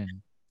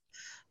raven.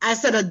 I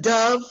said a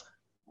dove,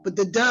 but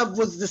the dove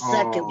was the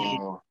second one.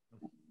 Oh,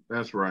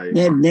 that's right.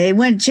 they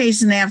went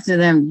chasing after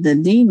them. The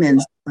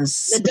demons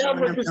was The dove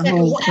was the the second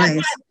whole one.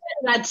 place.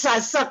 I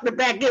sucked it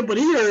back in, but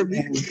he heard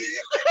me.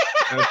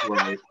 That's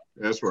right.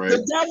 That's right. The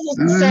dove was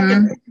the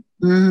second one.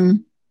 Mm-hmm.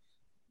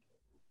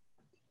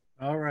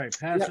 All right,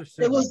 Pastor It was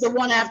Simmons. the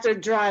one after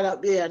it dried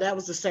up. Yeah, that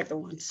was the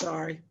second one.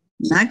 Sorry.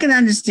 I can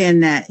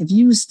understand that. If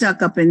you was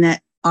stuck up in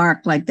that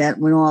ark like that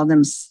with all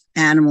them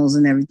animals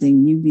and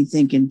everything, you'd be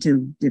thinking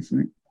too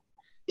different.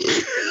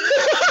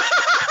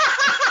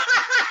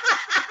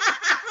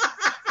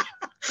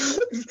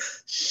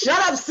 Shut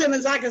up,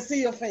 Simmons. I can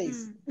see your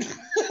face.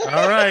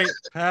 All right,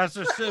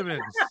 Pastor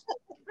Simmons.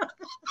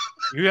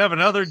 You have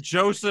another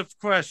Joseph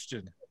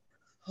question.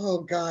 Oh,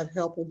 God,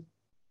 help him.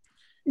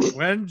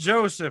 When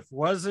Joseph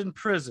was in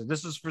prison,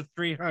 this is for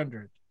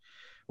 300.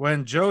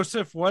 When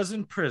Joseph was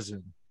in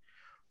prison,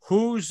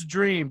 whose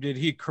dream did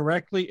he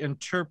correctly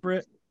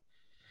interpret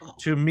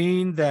to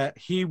mean that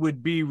he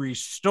would be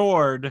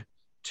restored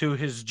to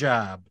his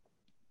job?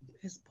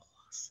 His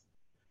boss.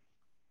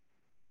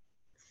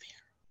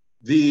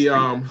 The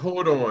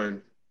hold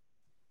on.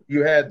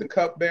 You had the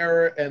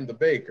cupbearer and the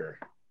baker.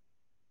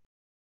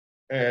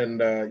 And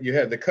you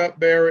had the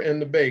cupbearer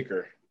and the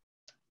baker.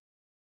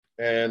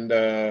 And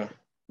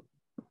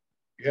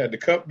you had the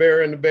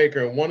cupbearer and the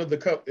baker, and one of the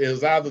cup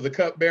is either the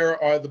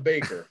cupbearer or the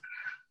baker.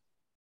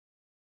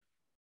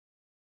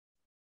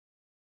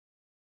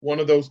 One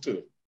of those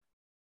two.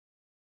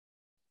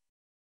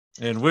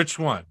 And which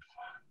one?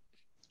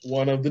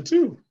 One of the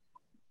two.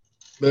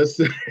 Let's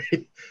say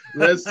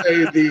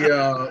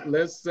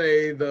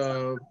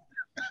the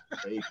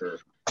baker.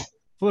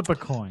 Flip a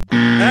coin.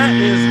 That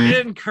is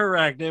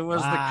incorrect. It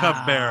was Wow. the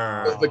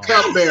cupbearer. It was the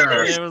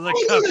cupbearer. It was the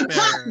Give me the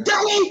cup, cupbearer.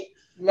 dummy.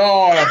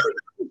 Lord.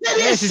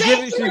 Yeah, she's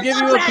giving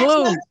you a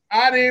clue.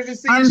 I didn't even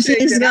see I'm you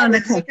shaking. saying I was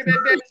it's gonna- looking at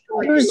that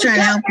screen. Who's trying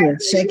to help you?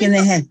 Shaking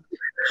their head.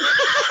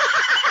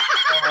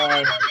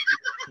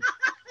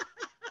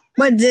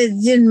 But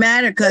it didn't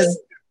matter because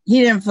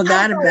he didn't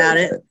forgot about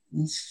it.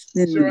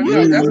 Sure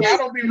enough. That's why I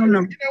don't be. You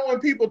know when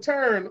people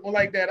turn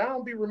like that, I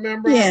don't be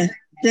remembering. Yeah,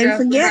 they Pass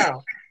them forget.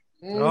 out.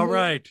 Mhm. All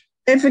right.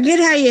 They forget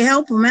how you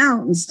help them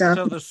out and stuff.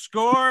 So the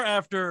score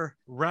after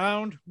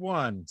round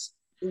 1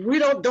 We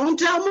don't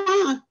tell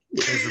mine.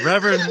 is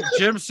Reverend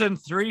Jimson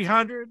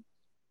 300,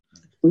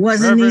 It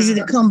wasn't Reverend easy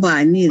to come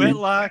by neither.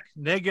 Whitlock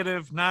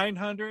negative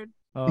 900,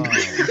 Oh.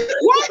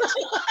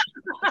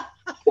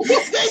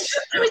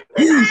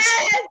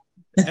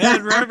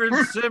 and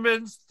Reverend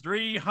Simmons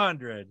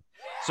 300.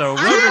 So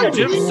Reverend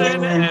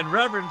Jimson and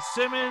Reverend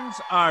Simmons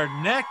are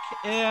neck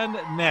and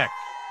neck.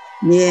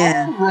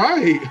 Yeah. All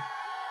right.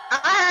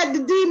 I had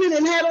the demon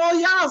and had all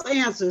y'all's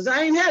answers.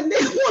 I ain't had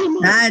neither one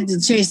of I mine. had to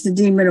chase the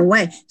demon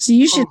away. So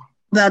you should know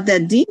about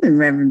that demon,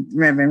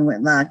 Reverend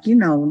Whitlock. You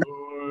know,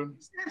 Lord.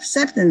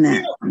 accepting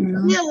that. You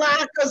know? He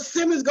lied because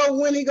Simmons gonna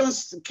win. He gonna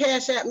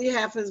cash at me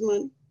half his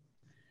money.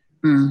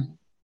 Mm.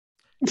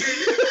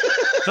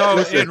 So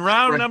Listen, in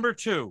round right. number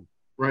 2,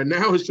 Right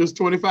now it's just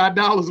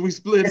 $25 we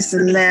split. That's the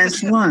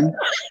last one.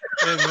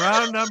 in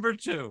round number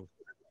 2,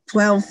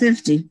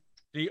 $12.50.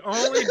 the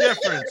only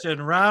difference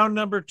in round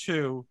number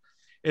 2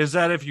 is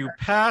that if you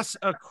pass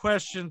a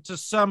question to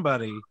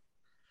somebody,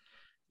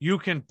 you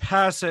can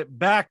pass it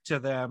back to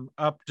them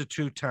up to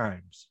 2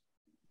 times.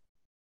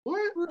 What?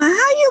 How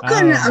you I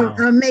gonna don't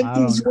know. make I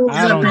these don't- rules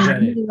I up don't in the get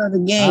it. middle of the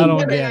I game? don't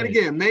Say get that it.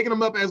 again, making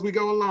them up as we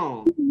go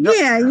along.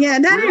 Yeah,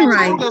 that Real ain't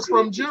right. told us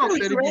from jump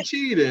that if you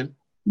cheating,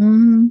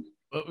 Mm-hmm.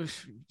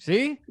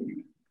 See?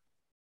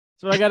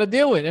 That's what I got to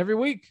deal with every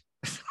week.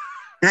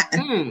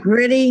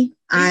 Gritty,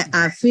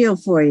 I feel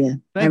for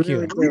you. Thank I you.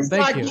 really do.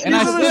 Thank you. These And I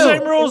are the still,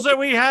 same rules that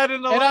we had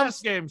in the And I'm-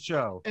 last game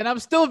show. and I'm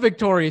still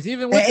victorious,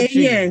 even with the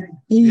Yeah,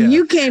 cheating.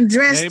 you came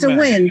dressed to Amen.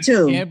 win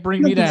too. Can't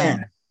bring me Look at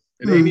down.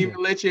 it ain't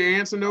even let you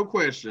answer no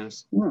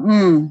questions. that.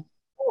 Mm-mm.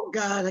 Oh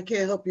God, I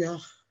can't help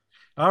y'all.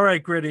 All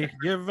right, Gritty,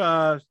 give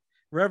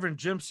Reverend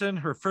Jimson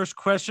her first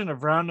question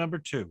of round number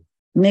 2.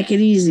 Make it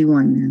easy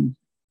one then.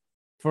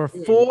 For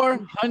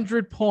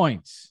 400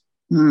 points,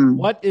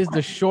 what is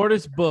the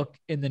shortest book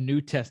in the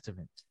New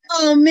Testament?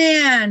 Oh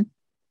man,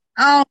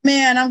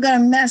 I'm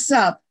gonna mess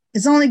up.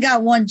 It's only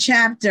got one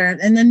chapter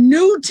in the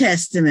New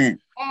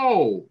Testament.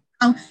 Oh,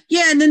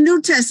 Yeah, in the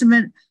New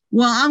Testament.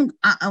 Well,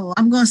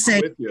 I'm gonna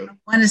say. with you.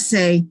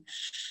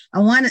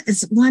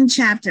 It's one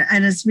chapter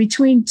and it's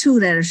between 2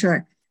 that are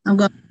short. I'm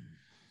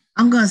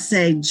gonna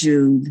say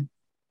Jude.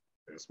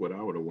 That's what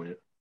I would have went.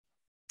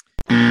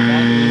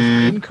 That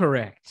is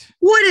incorrect.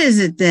 What is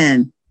it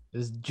then?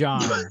 It's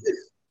John.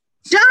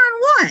 John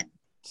what?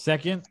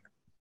 Second.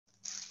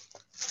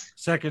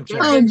 Second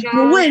Oh, chapter.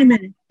 well, wait a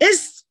minute.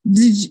 It's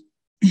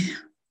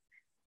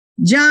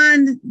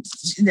John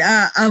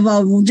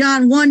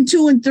John 1,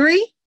 2, and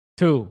 3.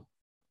 2.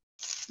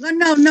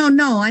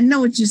 No. I know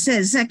what you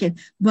said second,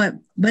 but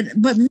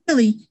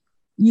really,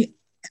 I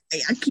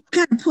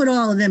kind of put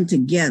all of them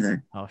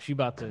together Oh, she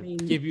about to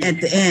give you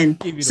at the end.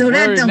 give you the So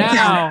that word don't now.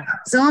 count.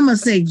 So I'm gonna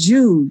say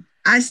Jude.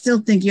 I still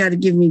think you ought to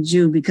give me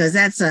Jude because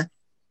that's a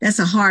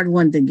hard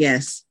one to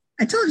guess.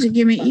 I told you,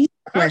 give me easy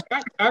question.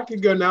 I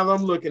could go now that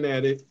I'm looking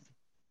at it.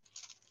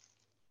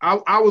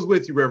 I was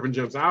with you, Reverend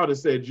Jimson. I would have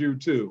said Jude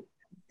too.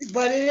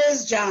 But it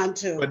is John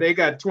too. But they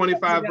got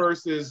 25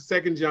 verses.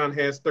 2 John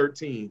has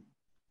 13.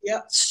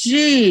 Yep.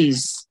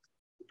 Jeez.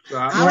 So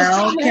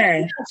Well,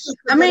 okay.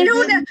 I mean,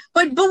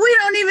 but we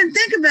don't even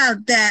think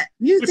about that.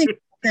 You think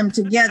them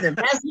together.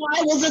 That's why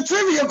it was a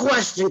trivia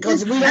question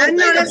because we I don't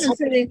know think that's about a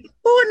silly.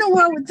 Who in the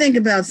world would think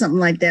about something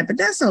like that? But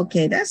that's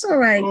okay. That's all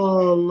right.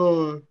 Oh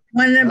Lord.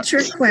 One of them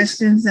trick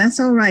questions. That's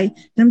all right.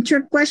 Them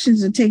trick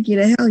questions will take you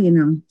to hell, you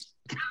know.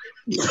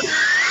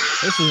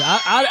 Listen,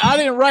 I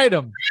didn't write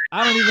them.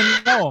 I don't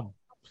even know them.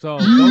 So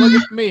don't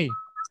look at me.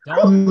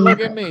 Don't look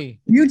at me.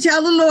 You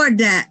tell the Lord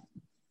that.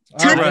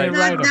 Touch right. not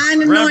Right. thine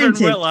Reverend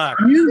anointed. Whitlock.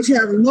 You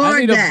tell the I Lord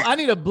need, that. I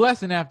need a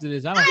blessing after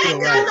this. I don't I feel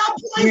ain't right. got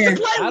no place Yeah. to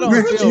play I with.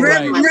 don't feel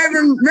right.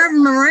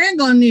 Reverend Moran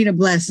gonna need a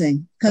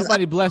blessing because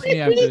Somebody bless me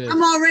after this.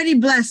 I'm already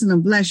blessing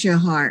him. Bless your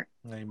heart.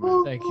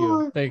 Amen. Thank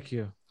you. Thank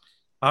you.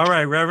 All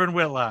right, Reverend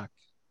Whitlock.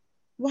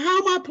 Well, how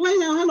am I playing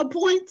 100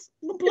 points?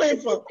 I'm playing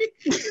for.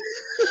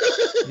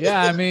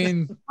 Yeah, I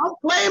mean, I'm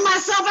playing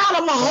myself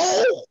out of a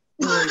hole.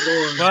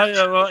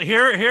 Well,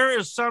 here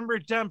is some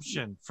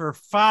redemption for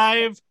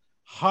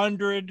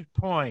 500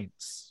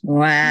 points.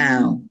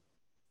 Wow.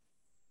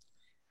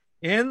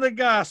 In the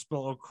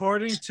gospel,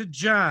 according to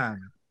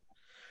John,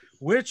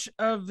 which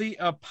of the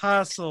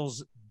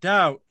apostles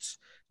doubts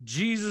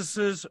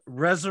Jesus's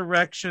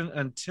resurrection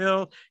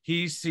until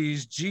he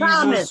sees Jesus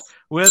Thomas.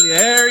 with?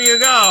 There you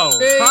go.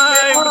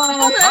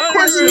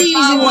 That's an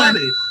easy one.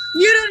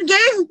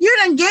 You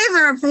done gave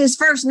her his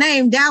first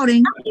name,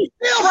 doubting.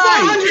 Still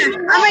Right.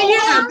 400. I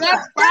mean,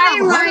 That's that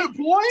ain't 500 right.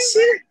 points.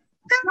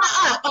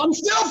 I'm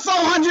still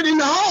 400 in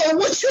the hole.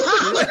 What you?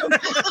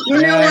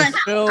 You know Yeah, what?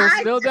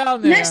 still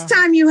down there. Next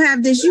time you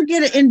have this, you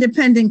get an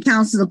independent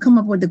counsel to come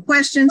up with the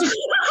questions. I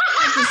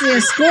like to see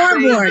a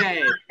scoreboard.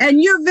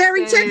 And you're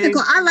very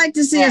technical. I like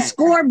to see a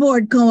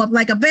scoreboard come up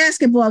like a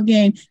basketball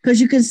game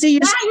because you can see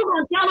your. Now you're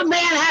going to tell a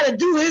man how to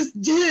do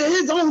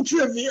his own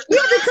trivia.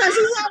 Yeah, because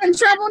he's having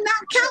trouble not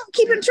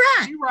keeping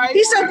track. Right,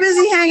 he's so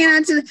busy hanging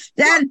on to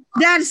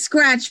that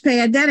scratch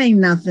pad. That ain't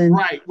nothing.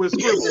 Right, with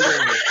scribble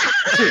on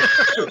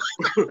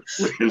it.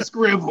 With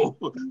scribble.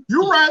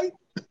 You're right.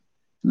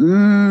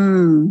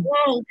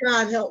 Oh,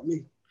 God help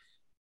me.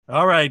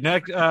 All right,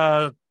 next.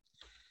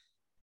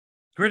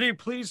 Gritty,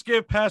 please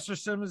give Pastor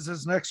Simmons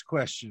his next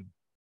question.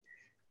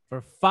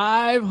 For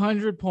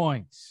 500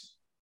 points.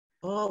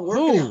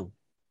 Oh,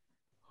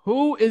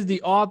 Who is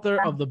the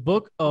author of the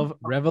book of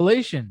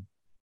Revelation?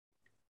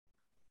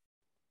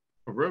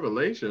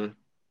 Revelation?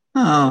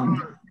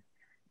 Oh.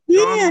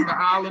 John on the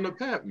Island of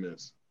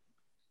Patmos.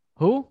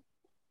 Who?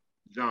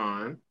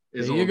 John.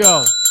 There you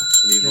go.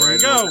 There you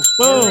go.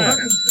 Boom.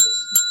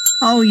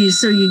 Oh,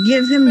 so you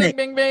give him Bing,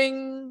 bing,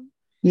 bing.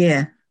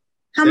 Yeah.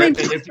 How many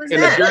points was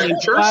that?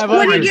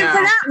 What do you get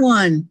for that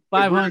one?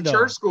 500.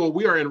 Church school.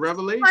 We are in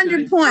Revelation.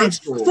 100 points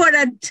for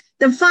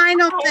the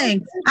final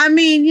thing. I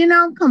mean,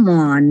 come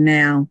on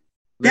now.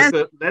 Let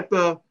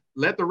the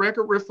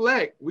record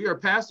reflect. We are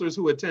pastors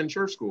who attend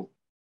church school.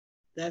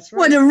 That's right.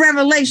 Well, the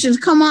Revelations.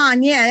 Come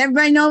on, yeah.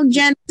 Everybody know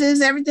Genesis.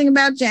 Everything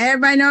about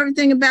everybody know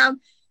everything about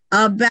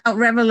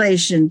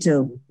Revelation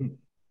too.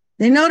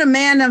 They know the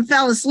man that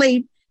fell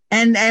asleep,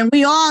 and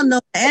we all know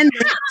the end.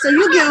 So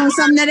you give them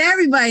something that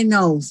everybody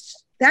knows.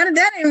 That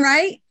ain't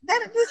right.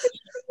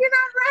 You're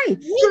not right.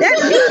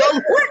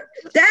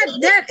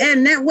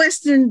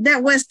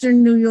 That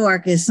Western New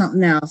York is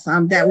something else.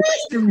 That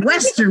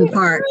Western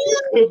part.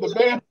 The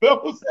man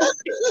fell asleep.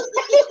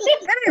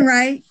 That ain't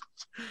right.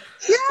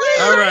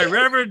 Yeah. All right,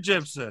 Reverend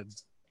Gibson.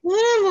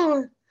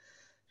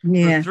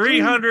 Yeah. For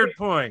 300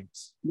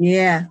 points.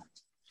 Yeah.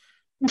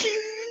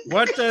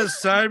 What does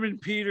Simon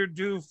Peter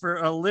do for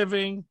a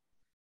living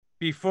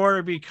before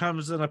he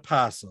becomes an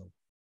apostle?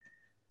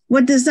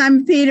 What does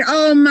Simon Peter?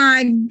 Oh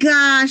my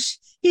gosh.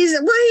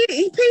 Peter,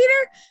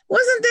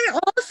 wasn't they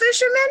all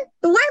fishermen?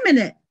 But wait a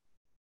minute.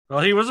 Well,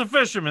 he was a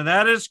fisherman.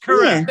 That is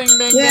correct.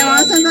 Yeah,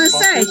 I was going to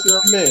say.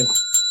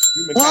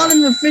 All of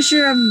them were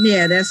fisher of,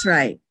 that's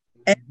right.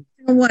 Every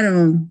single one of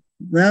them.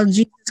 Well,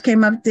 Jesus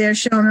came up there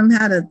showing them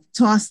how to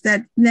toss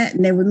that net,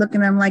 and they were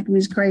looking at him like he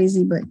was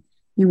crazy, but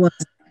he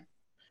wasn't.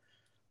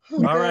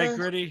 All right,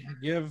 Gritty,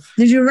 give.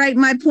 Did you write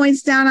my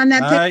points down on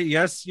that paper?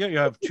 Yes, you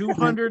have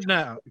 200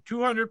 now.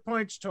 200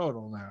 points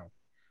total now.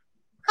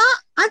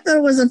 I thought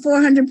it was a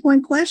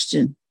 400-point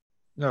question.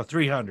 No,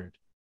 300.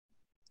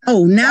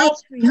 Oh, now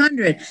it's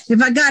 300.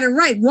 If I got it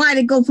right, why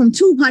did it go from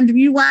 200?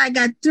 Why I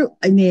got through?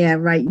 Yeah,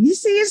 right. You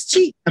see, it's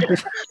cheap.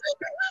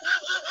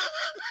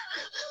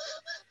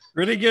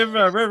 Gritty, give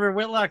Reverend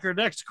Whitlock her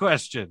next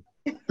question.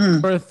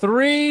 For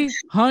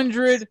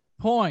 300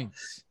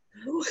 points.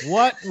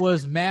 What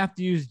was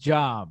Matthew's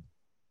job?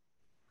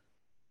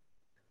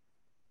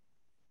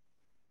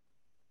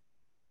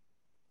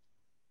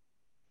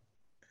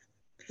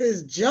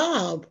 His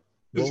job.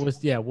 What was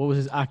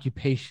his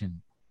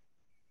occupation?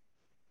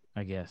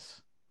 I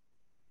guess.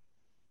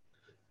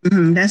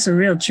 That's a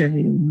real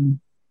trivia.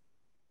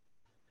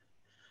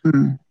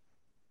 I'm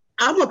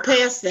gonna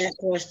pass that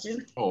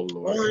question. Oh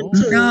Lord.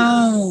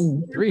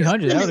 No.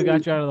 300. That would have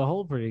got you out of the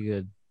hole pretty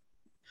good.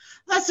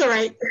 That's all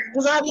right.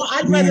 Because I'd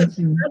rather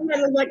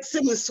like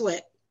Simmons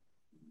Sweat.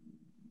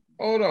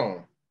 Hold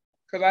on.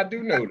 Because I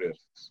do know this.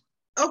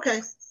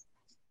 Okay.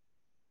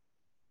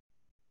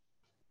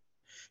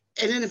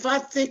 And then if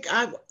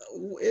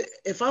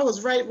I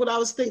was right what I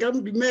was thinking, I'm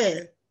gonna be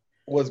mad.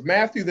 Was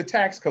Matthew the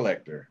tax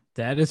collector?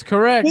 That is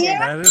correct. Yeah.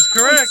 That is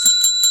correct.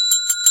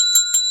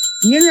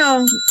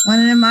 One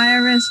of them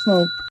IRS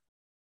folk.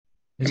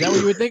 Is that what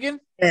you were thinking?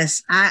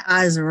 Yes,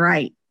 I was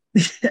right.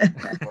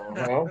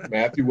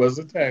 Matthew was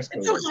a tax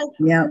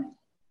collector.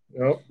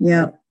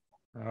 Yep.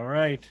 All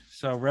right.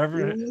 So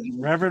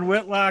Reverend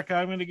Whitlock,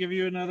 I'm going to give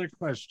you another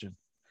question.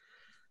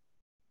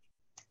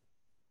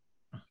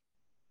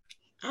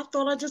 I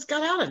thought I just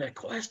got out of that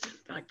question.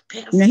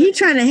 Now he's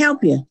trying to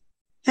help you.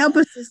 Help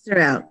a sister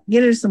out.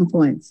 Get her some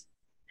points.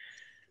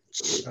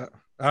 All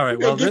right.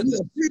 Well, I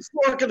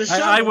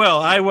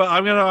will.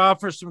 I'm going to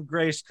offer some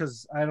grace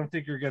because I don't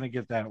think you're going to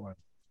get that one.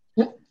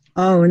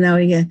 Oh, now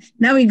we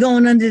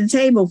going under the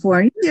table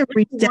for him. You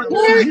reach down.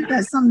 You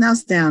got something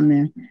else down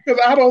there.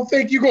 Because I don't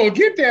think you're going to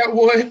get that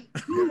one.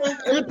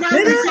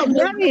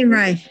 That ain't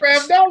right.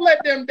 Rev, don't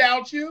let them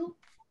doubt you.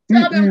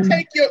 Tell them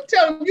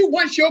you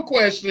what's your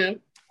question.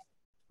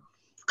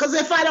 Because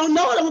if I don't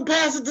know it, I'm going to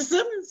pass it to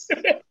Simmons.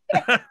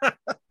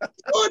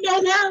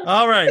 Don't have.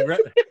 All right.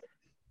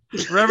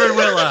 Reverend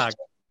Whitlock.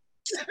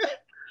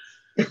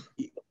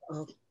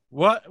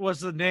 What was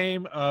the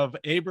name of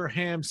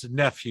Abraham's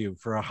nephew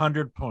for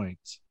 100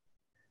 points?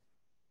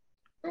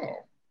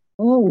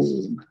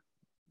 Oh.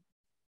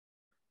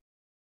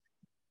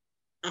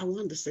 I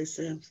wanted to say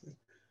Samson.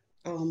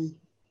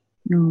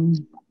 No.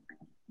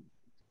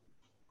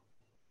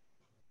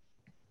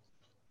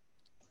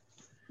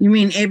 You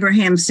mean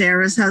Abraham,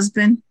 Sarah's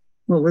husband?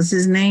 What was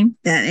his name?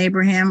 That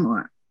Abraham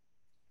or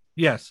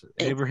Yes,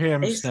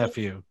 Abraham's Asa?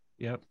 nephew.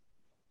 Yep.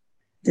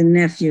 the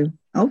nephew?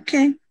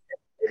 Okay.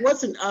 It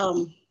wasn't.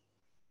 I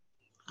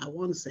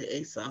want to say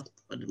Esau,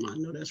 but I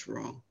know that's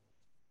wrong.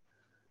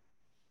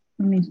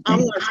 Let me I'm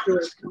think. not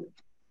sure.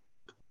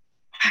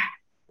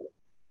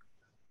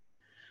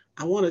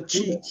 I want to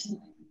cheat,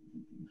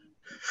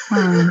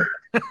 Uh,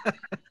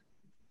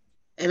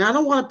 and I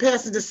don't want to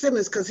pass it to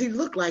Simmons because he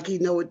looked like he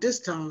know it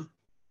this time.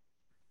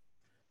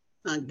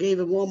 I gave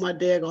him all my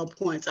daggone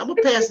points. I'm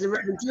gonna pass it to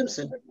Reverend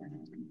Jimson.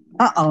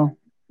 uh-oh.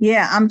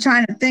 Yeah, I'm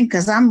trying to think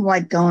because I'm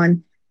like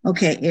going,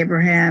 okay,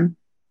 Abraham,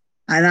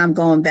 and I'm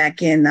going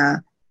back in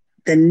the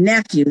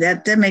nephew.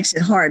 That makes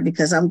it hard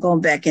because I'm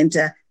going back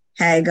into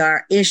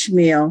Hagar,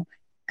 Ishmael.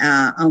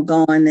 I'm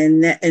going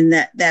in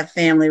that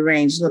family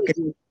range. Look at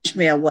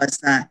Ishmael was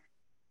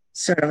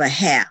sort of a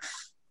half.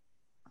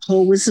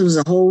 This was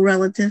a whole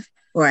relative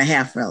or a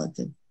half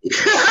relative.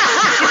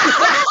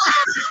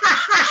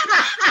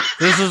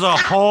 This is a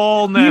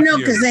whole nephew. You know,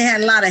 because they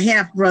had a lot of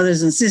half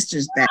brothers and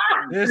sisters back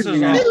then. This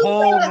is a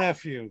whole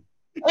nephew.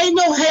 Ain't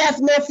no half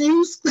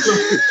nephews.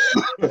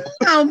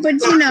 No, but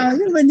you know,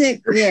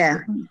 yeah.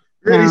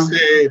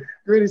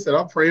 Gritty said,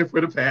 I'm praying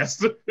for the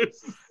pastor.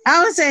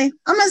 I'm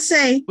gonna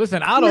say.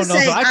 Listen, I don't know,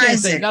 so I can't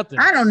say Isaac. nothing.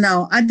 I don't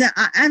know.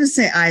 I would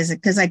say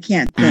Isaac because I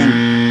can't think.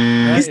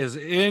 That is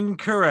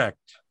incorrect.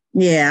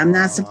 Yeah, I'm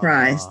not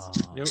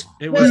surprised.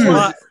 It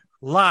was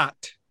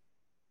Lot.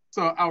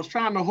 So I was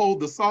trying to hold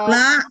the salt.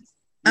 Lot,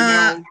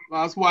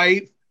 Lot's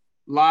wife,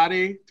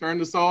 Lottie, turn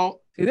the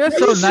salt. See, they're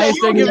so nice.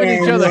 They're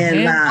giving each other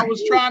hints. I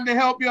was trying to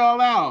help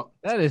y'all out.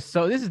 That is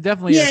so. This is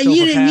definitely yeah.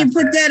 You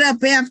put that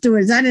up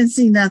afterwards. I didn't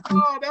see nothing.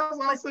 Oh, that's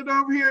why I sitting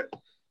over here.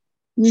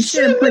 You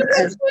should have put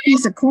a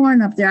piece of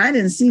corn up there. I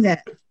didn't see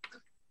that.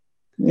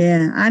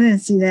 Yeah, I didn't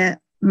see that.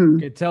 You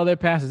can tell their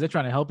pastors. They're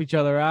trying to help each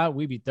other out.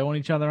 We be throwing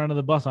each other under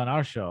the bus on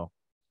our show.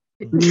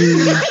 We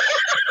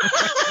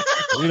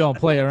don't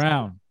play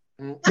around.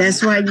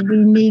 That's why you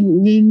be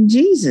needing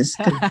Jesus.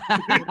 Amen.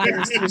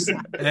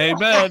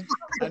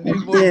 I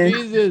need more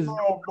Jesus.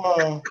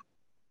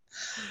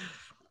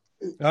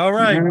 All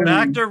right,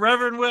 Dr.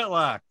 Reverend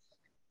Whitlock.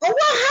 Oh,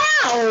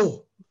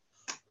 wow.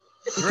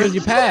 Because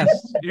you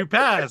passed. You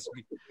passed.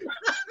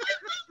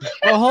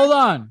 Well,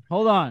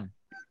 hold on.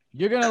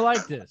 You're gonna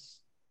like this.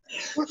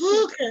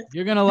 Okay.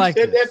 You're gonna like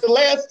Said this. that the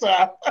last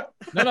time.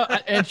 No,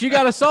 and she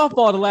got a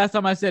softball the last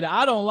time I said it.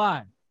 I don't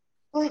lie.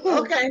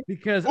 Okay.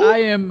 Because I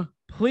am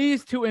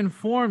pleased to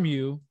inform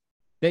you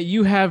that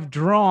you have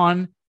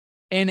drawn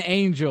an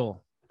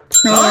angel.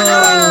 3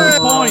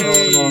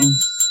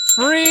 points.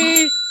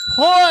 3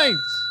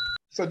 points.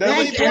 So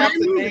does you have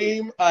to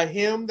name a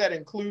hymn that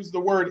includes the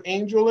word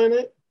angel in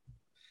it?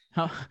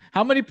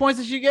 How many points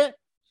did she get?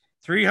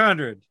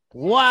 300.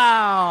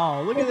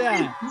 Wow. Look at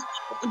that.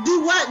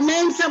 Do what?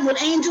 Name something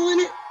with angel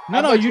in it?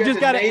 No, you just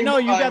got it. No,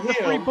 you got the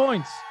 3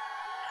 points.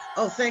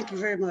 Oh, thank you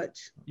very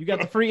much. You got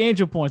the free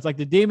angel points, like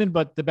the demon,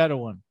 but the better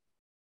one.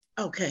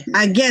 Okay.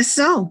 I guess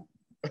so.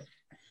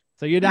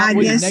 So you're down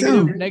with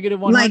negative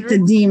 100? Like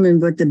the demon,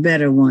 but the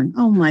better one.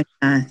 Oh my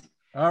God.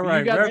 All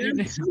right.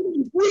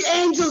 We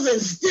angels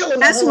and still.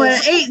 That's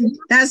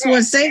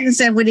what Satan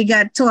said when he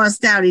got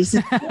tossed out. He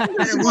said,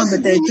 but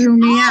they threw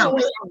me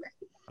out.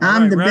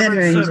 I'm the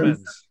better angel.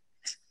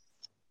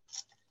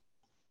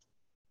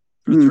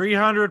 For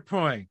 300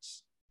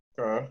 points.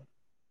 Uh-huh.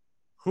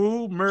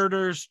 Who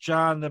murders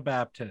John the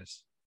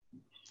Baptist?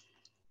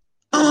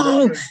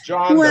 Oh,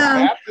 John the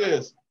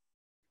Baptist.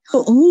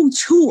 Who?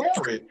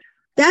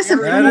 That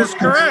is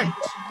correct.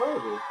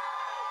 Well,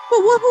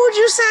 what would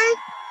you say?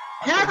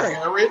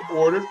 Herod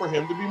ordered for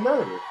him to be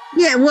murdered.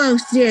 Yeah, well,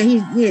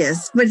 yeah,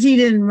 but he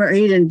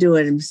didn't do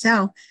it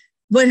himself.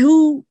 But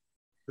who?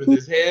 With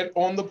his head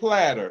on the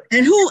platter.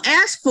 And who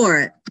asked for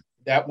it?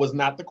 That was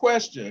not the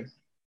question.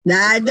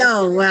 I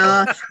know.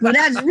 Well,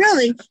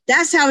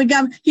 that's how he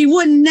got. He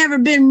wouldn't never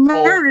been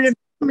murdered if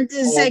he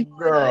didn't say.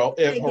 Girl,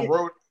 if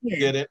Herod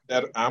did it,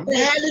 that I'm. It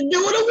had to do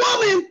with a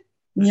woman.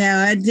 Yeah,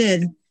 I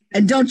did.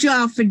 And don't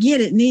y'all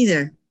forget it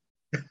neither.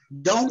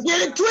 Don't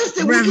get it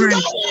twisted.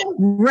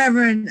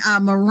 Reverend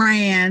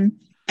Moran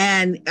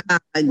and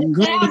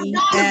Grady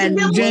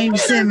and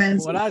James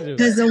Simmons,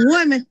 because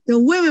the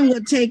women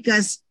will take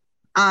us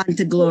on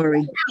to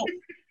glory.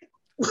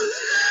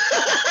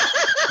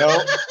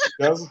 No,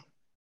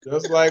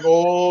 just like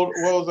old,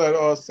 what was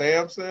that?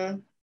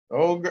 Samson.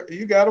 Oh,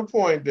 you got a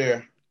point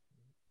there.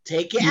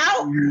 Take you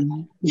out.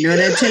 No,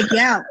 they'll take you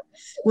out.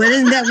 Well,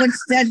 isn't that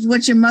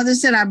what your mother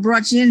said? I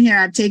brought you in here.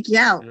 I take you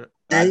out.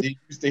 I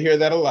used to hear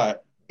that a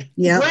lot.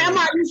 Yeah.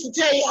 Grandma used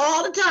to tell you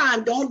all the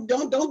time, don't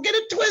get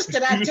it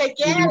twisted. I take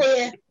you out of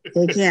here.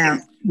 Take you out.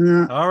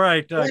 No. All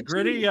right,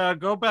 Gritty,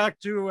 go back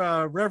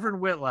to Reverend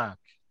Whitlock.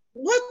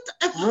 What?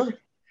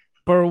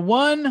 For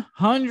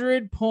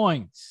 100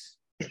 points,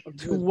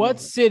 to what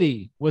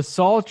city was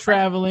Saul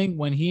traveling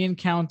when he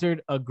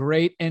encountered a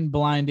great and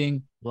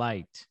blinding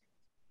light?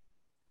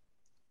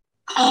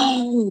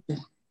 Oh,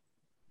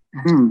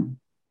 Hmm.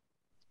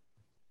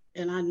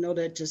 And I know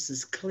that just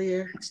is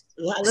clear.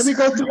 Let me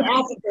go through the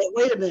alphabet.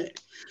 Wait a minute.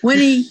 When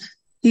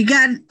he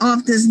got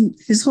off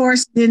his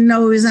horse, didn't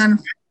know he was on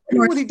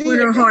What he did. foot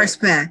or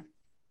horseback.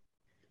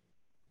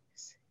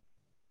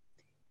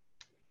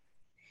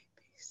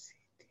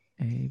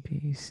 A,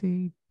 B,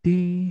 C,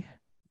 D,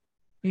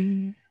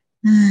 E.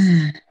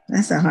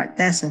 That's a hard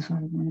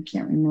one. I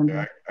can't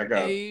remember. I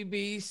got it. A,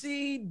 B,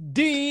 C,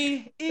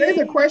 D, E. Say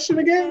the question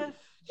again.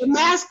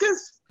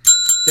 Damascus?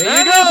 There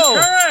That you go.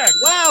 is correct.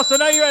 Wow. So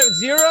now you're at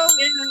 0.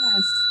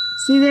 Yes.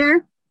 See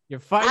there? You're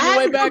fighting your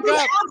way back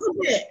up.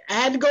 I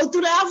had to go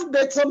through the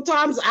alphabet.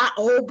 Sometimes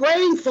old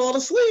brain fall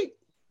asleep.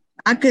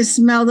 I could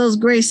smell those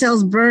gray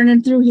cells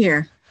burning through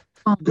here.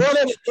 Oh, Girl,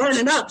 they was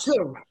burning up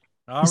too.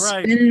 All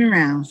right. spinning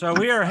around. So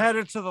we are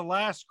headed to the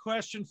last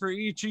question for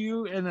each of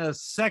you in the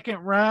second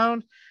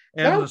round.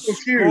 And I'm the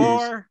confused.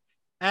 score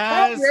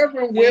as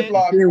Reverend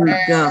Whitlock Here we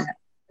go.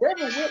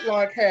 Reverend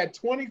Whitlock had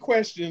 20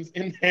 questions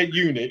in that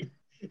unit.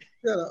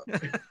 Shut up.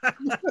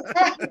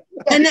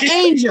 And the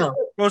angel.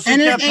 well, she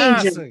and an kept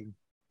angel. passing.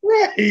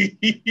 Right.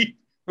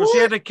 Well, she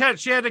had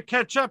to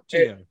catch up to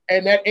you.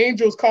 And that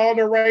angel's calling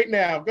her right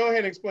now. Go ahead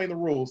and explain the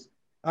rules.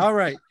 All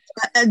right.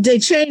 They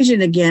changed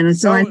it again, and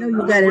so I know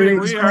you got to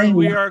explain.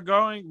 We're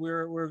going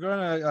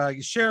to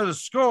share the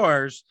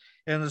scores,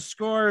 and the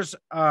scores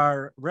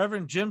are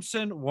Reverend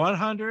Jimson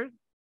 100,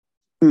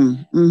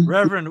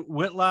 Reverend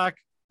Whitlock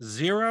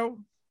 0,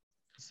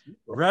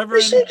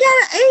 Reverend She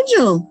got an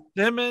angel.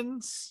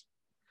 Simmons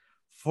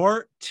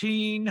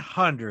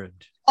 1,400.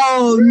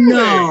 Oh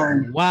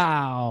no!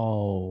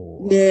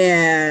 Wow.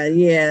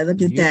 Yeah.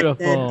 Look at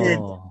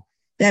Beautiful.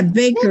 that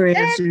baker Look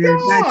at answer.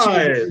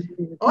 God.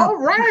 All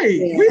right.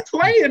 Yeah. We're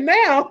playing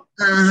now.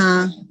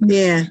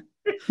 Yeah.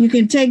 You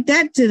can take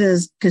that to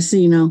the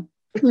casino.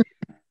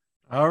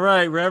 All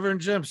right,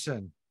 Reverend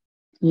Jimson.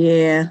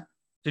 Yeah.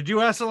 Did you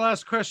ask the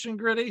last question,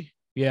 Gritty?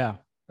 Yeah.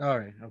 All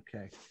right.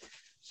 Okay.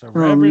 So Oh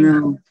Reverend,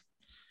 no!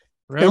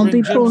 Reverend Don't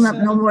be pulling up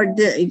Jimson. no more.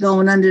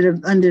 Going under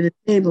the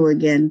table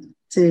again.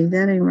 See,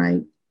 that ain't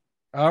right.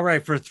 All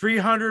right, for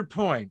 300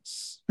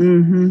 points.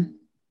 Mm-hmm.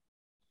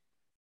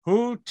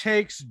 Who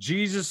takes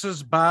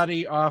Jesus's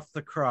body off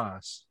the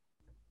cross?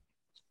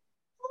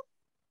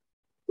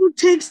 Who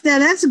takes that?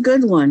 That's a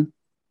good one.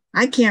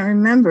 I can't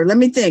remember. Let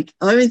me think.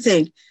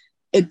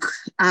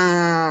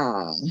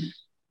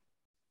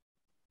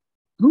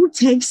 Who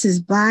takes his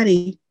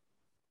body?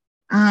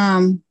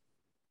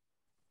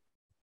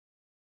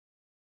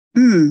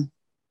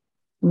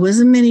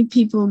 Wasn't many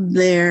people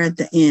there at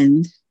the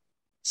end.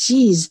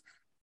 Jeez,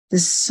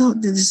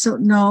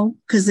 no,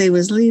 because they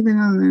was leaving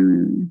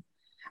on.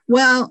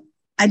 Well,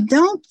 I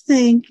don't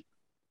think.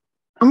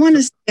 I want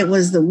to say it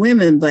was the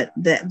women, but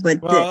I'm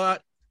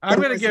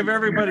going to give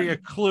everybody a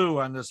clue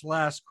on this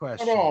last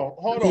question.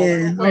 Hold on.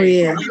 Yeah. Wait,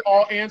 Yeah. Are we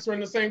all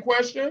answering the same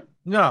question?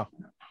 No.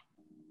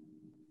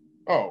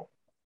 Oh.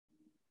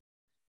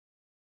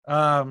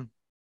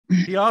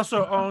 He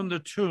also owned the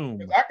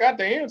tomb. I got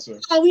the answer.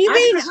 Oh, you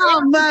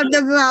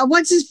mean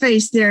what's his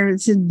face there?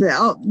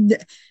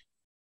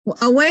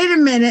 Wait a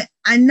minute.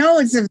 I know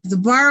it's the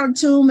borrowed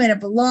tomb and it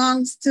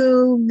belongs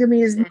to. Give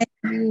me his name.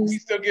 We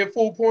still get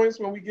full points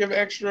when we give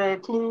extra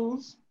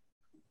clues.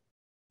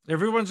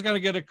 Everyone's going to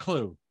get a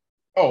clue.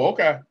 Oh,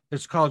 okay.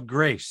 It's called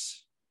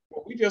Grace.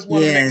 Well, we just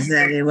want to make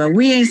exactly. Well,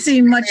 we ain't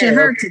seen much of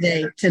her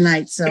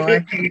tonight, so I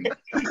can.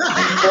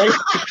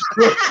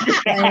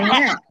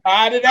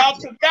 hide it out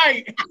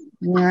tonight.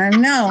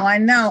 I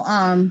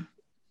know.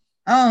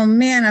 Oh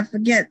man, I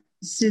forget.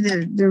 See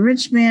the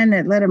rich man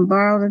that let him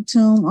borrow the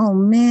tomb. Oh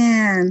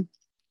man,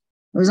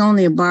 it was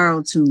only a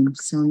borrowed tomb,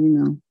 so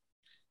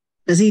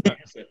because he didn't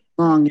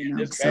long,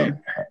 So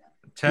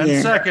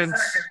 10 seconds.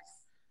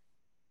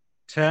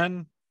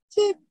 10.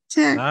 Tick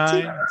tack, 9,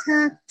 tick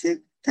tack, tick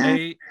tack.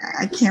 8.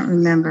 I can't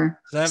remember.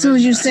 7, as soon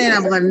as you say it,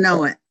 I'm gonna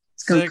know it.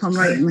 It's gonna 6, come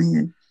right in my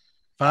head.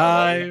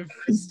 5.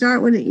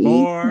 Start with an E.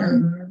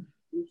 4,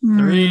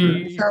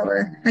 3,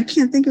 I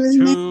can't think of his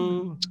 2,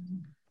 name.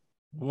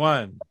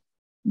 1.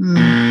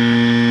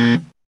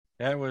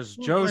 That was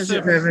What Joseph was it,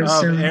 of Reverend?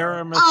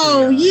 Arimathea.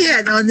 Oh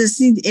yeah, no,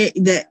 see.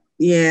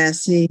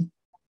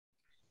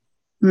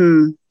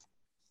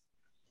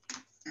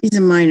 He's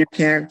a minor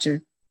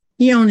character.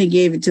 He only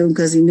gave it to him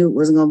because he knew it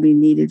wasn't going to be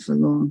needed for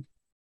long.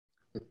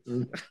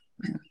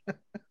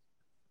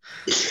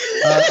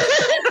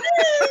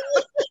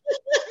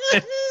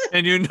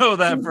 And you know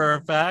that for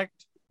a fact.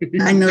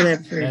 I know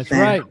that for a That's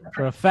fact. right.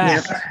 For a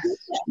fact.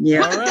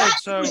 Yeah. All right,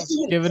 so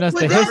Giving us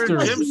the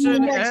Reverend history.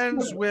 Jimson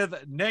ends with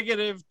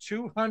negative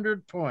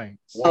 200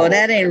 points. Oh,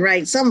 that ain't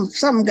right.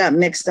 Something got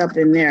mixed up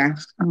in there.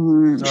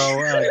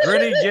 So,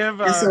 Gritty, give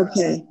That's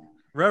okay.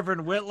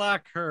 Reverend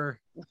Whitlock her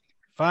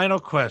final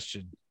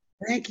question.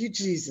 Thank you,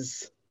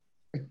 Jesus.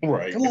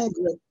 Right. Come on,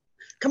 Grit.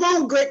 Come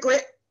on,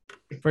 Grit.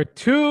 For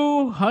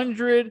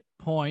 200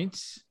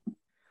 points,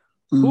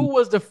 who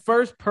was the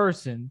first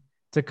person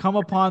to come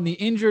upon the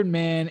injured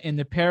man in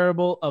the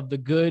parable of the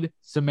Good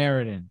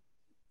Samaritan?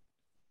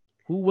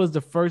 Who was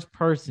the first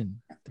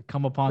person to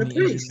come upon the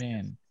injured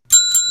man?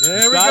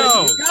 There we Got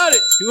go. it. You got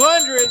it.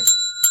 200.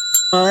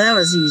 Oh, that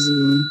was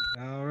easy.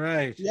 All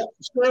right. Yep,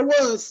 sure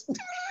was.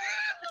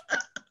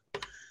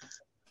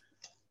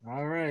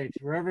 All right.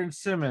 Reverend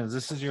Simmons,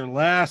 this is your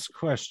last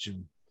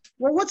question.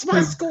 Well, what's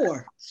my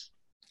score?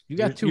 You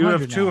got 200. You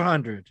have now.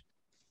 200.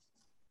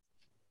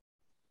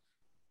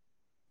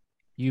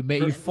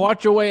 You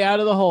fought your way out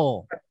of the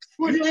hole.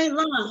 Well, you ain't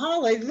lying.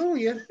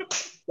 Hallelujah.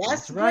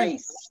 That's right.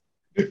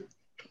 grace.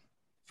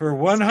 For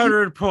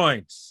 100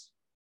 points.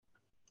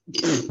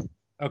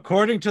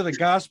 According to the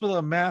Gospel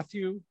of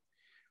Matthew,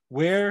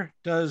 where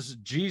does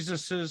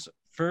Jesus's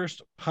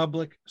first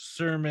public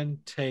sermon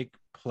take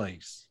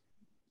place?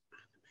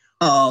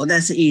 Oh,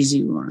 that's an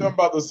easy one. Talking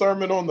about the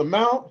Sermon on the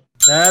Mount?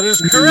 That is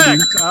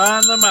correct.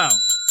 On the Mount.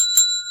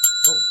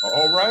 Oh,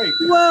 all right.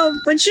 Well,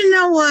 but you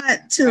know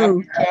what,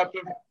 too? Chapter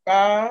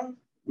 5.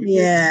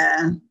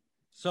 Yeah.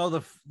 So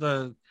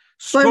the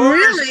scores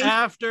really-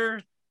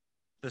 after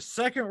the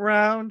second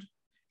round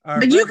are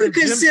But you Reverend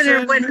could consider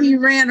Jimson, when he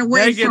ran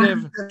away from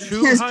negative his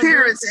 200.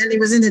 parents and he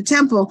was in the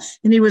temple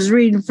and he was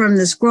reading from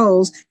the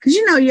scrolls. Because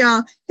you know,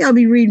 y'all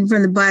be reading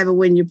from the Bible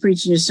when you're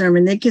preaching your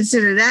sermon. They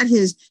consider that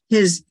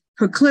his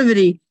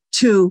proclivity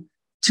to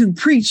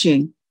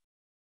preaching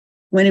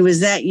when he was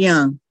that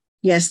young.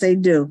 Yes, they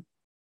do.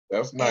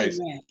 That's nice.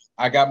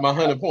 I got my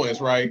 100 points,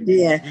 right?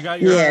 Yeah. You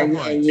got your Yeah,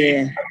 100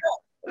 yeah,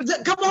 points.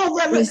 yeah. Come on,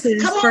 Reverend. This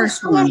is Come on,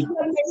 first come on, one.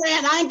 Reverend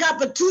Rand. I ain't got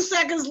but 2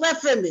 seconds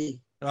left in me.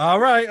 All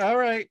right, all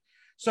right.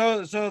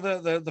 So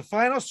the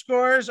final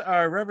scores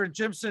are Reverend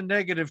Jimson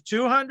negative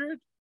 200,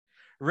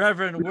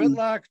 Reverend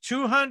Whitlock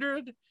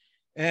 200,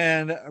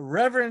 and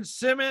Reverend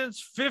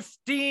Simmons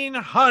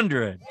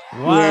 1,500.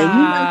 Wow.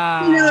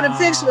 Yeah, you know the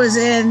fix was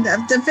in.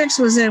 The fix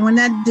was in when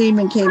that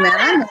demon came out.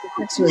 I know the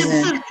fix was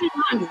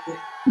in.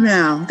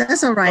 No,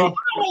 that's all right.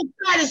 I ain't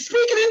started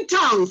speaking in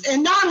tongues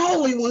and not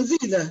holy ones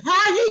either.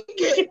 How you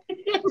get?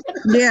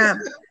 Yeah.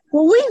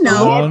 Well, we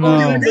know. Oh,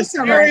 no. That's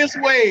all right. Mysterious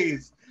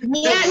ways.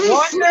 Yeah,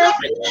 he's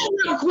slipping in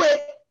real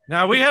quick.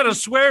 Now we had a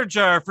swear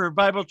jar for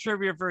Bible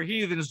trivia for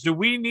heathens. Do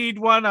we need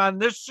one on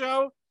this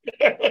show?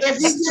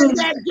 If you did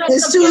that joke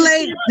It's too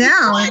late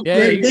now.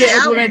 Yeah, you They're can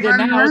out implement it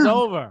running now. It's around.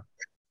 over.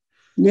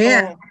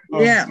 Yeah,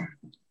 yeah.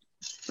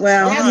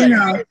 Well, All you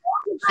right. know.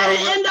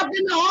 I end up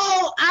in the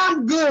hole,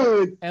 I'm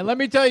good. And let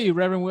me tell you,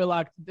 Reverend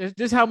Whitlock, this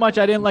is how much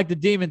I didn't like the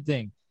demon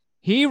thing.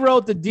 He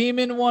wrote the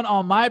demon one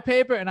on my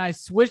paper, and I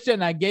switched it,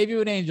 and I gave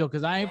you an angel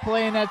because I ain't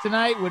playing that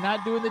tonight. We're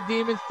not doing the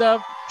demon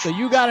stuff. So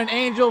you got an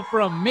angel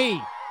from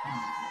me.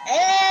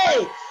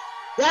 Hey,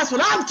 that's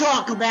what I'm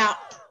talking about.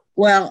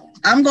 Well,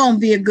 I'm gonna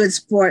be a good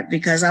sport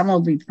because I'm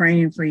gonna be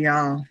praying for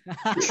y'all.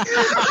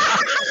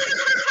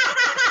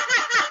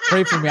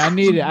 Pray for me. I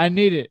need it. I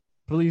need it.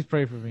 Please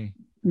pray for me.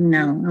 No,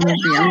 I'm gonna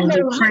I don't be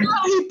know praying.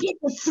 how he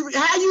picked the three,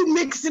 how you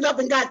mixed it up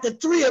and got the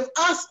three of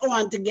us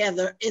on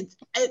together. It's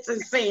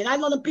insane. I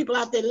know the people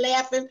out there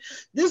laughing.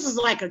 This is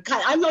like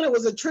I know there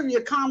was a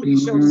trivia comedy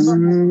show or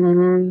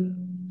something.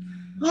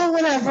 Oh,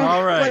 whatever.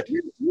 All right. But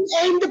you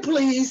aim to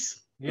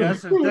please.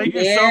 Yes, and thank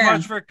you so Yeah.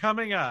 much for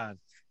coming on.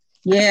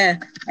 Yeah,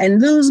 and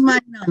lose my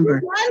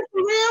number. Right, for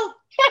real?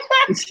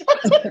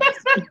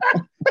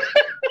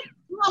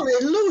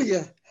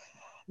 Hallelujah.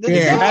 The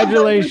Yeah. dog done-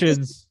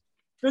 Congratulations.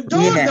 The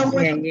dog Yeah, done yeah,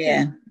 went-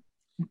 yeah.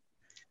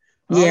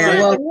 All Yeah,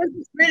 right. well,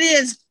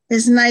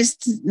 it's nice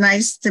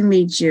to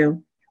meet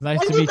you. Nice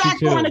When to you meet you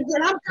back on too.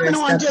 again, I'm coming Dressed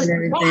on up just and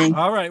everything.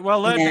 All right. Well,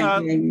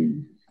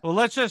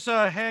 let's just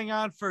Yeah. hang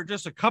on for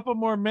just a couple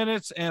more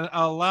minutes and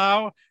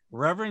allow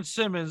Reverend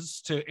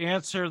Simmons to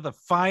answer the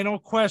final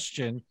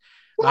question.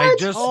 I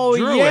just Oh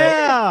drew it.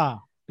 yeah.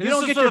 You This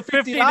don't is get for your the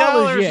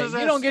 $50 yet. is You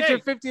at don't get your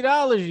stake.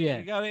 $50 You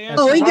yet. gotta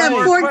answer Oh, he one got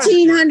more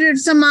 1,400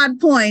 some odd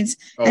points,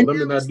 Oh, and let me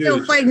now not he's do still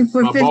this. fighting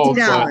for My balls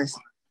 $50.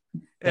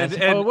 That's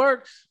And, how it and,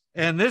 works.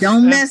 and this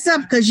Don't mess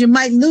up because you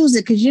might lose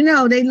it because you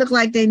know they look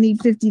like they need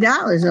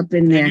 $50 up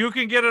in there, and you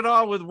can get it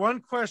all with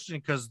one question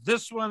because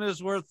this one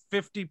is worth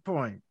 50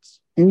 points.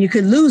 and you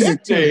could lose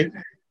it too. 50.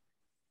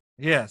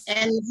 Yes.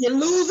 And if you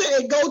lose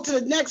it, it go to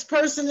the next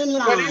person in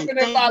line. But even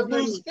if I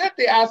lose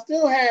 50, I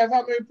still have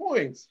how many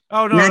points?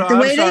 Oh no, Not the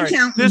I'm way they sorry.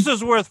 count. This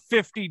is worth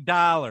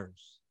 $50.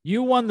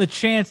 You won the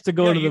chance to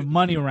go Yeah, to the you-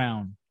 money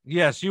round.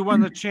 Yes, you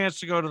won the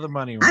chance to go to the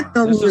money I round.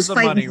 thought This we is was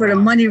fighting for the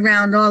round. money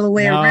round all the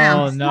way No,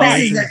 around. no.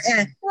 This is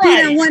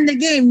he done won the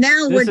game.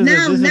 Now This is a-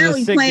 now this is a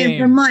he's sick playing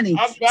game. for money.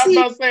 I'm See,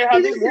 about to say how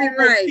this this ain't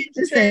right.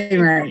 This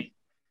ain't right.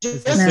 Just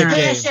It's a sick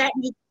cash game. at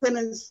me,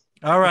 Simmons.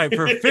 All right,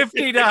 for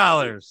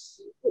 $50.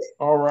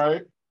 All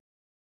right.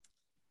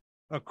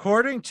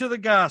 According to the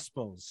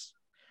Gospels,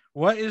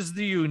 what is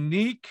the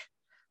unique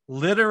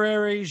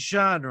literary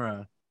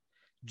genre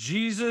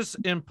Jesus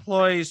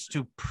employs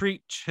to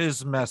preach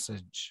his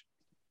message?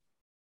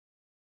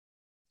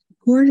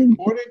 According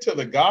According to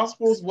the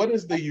Gospels, what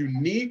is the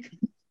unique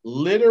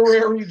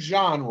literary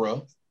genre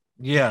that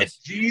Yes,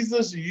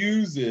 Jesus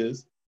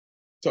uses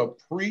to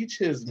preach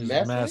his his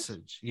message?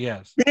 message.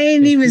 Yes. they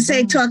ain't even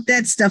say talk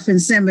that stuff in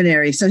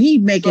seminary, so he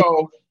make it.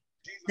 So,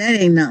 That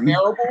ain't nothing.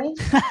 parables?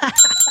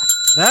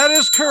 That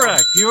is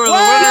correct. You are the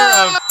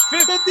winner of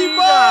 $50.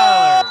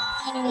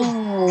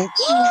 Oh,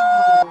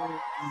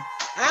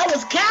 I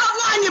was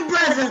counting on you,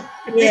 brother.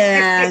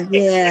 Yeah.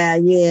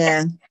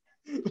 Yeah.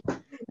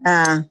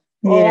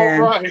 All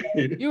right.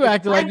 You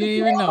acted like you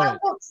didn't even know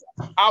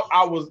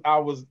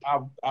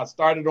it. I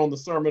started on the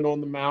Sermon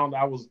on the Mount.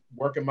 I was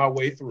working my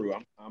way through.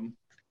 I'm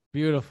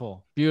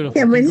Beautiful. Beautiful.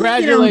 Yeah, but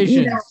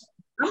Congratulations.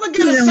 I'm gonna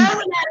get a sermon out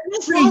of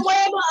this one way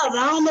or the other.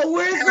 I don't know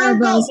where it's gonna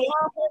go.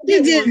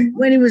 He did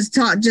when he was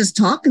just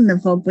talking to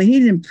folk, but he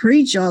didn't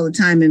preach all the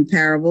time in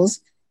parables,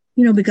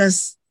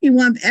 because he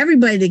wanted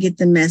everybody to get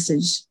the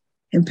message.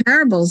 In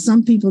parables,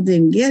 some people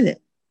didn't get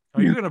it.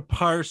 Are you going to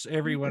parse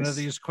every one of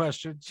these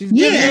questions? She's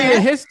giving you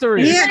the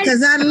history. Yeah,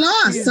 because I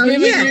lost. She's so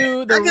giving yeah,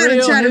 you the I got to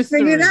real try to history.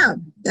 figure it out.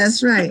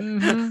 That's right.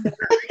 Mhm.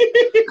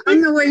 I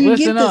don't know where you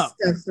Listen get up.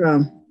 this stuff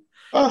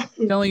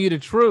from. Telling you the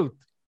truth.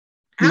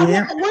 What's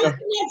Yeah. the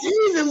next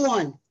season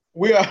one?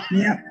 we are.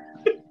 Yeah.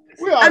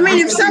 We are I mean,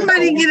 if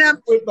somebody get up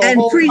with the and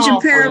whole preach a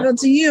conference. parable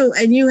to you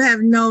and you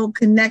have no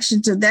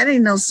connection to that,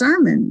 ain't no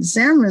sermon. The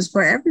sermon is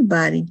for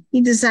everybody.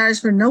 He desires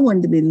for no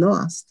one to be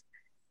lost.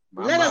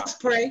 Let us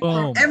pray.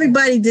 Boom.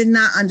 Everybody did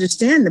not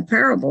understand the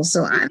parable,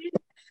 so I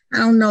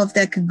don't know if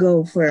that could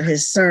go for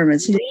his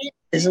sermons. He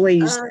is the way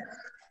you say.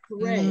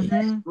 Pray.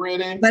 Mhm.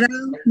 Gritty, But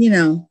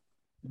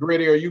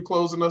Gritty, are you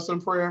closing us in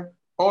prayer?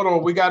 Hold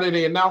on, we got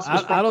any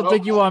announcements? I don't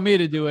think you want me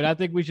to do it. I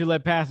think we should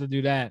let Pastor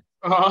do that.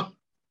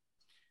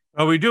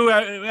 Well, we do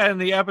end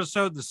the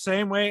episode the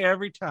same way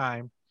every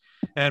time.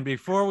 And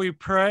before we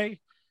pray,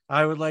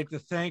 I would like to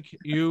thank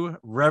you,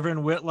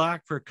 Reverend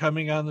Whitlock, for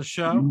coming on the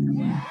show.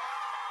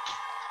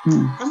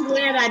 I'm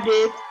glad I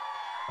did.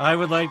 I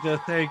would like to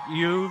thank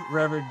you,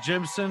 Reverend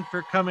Jimson,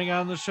 for coming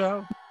on the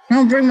show.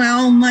 I'll bring my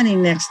own money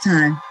next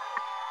time.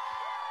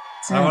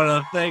 So, I want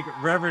to thank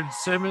Reverend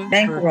Simmons for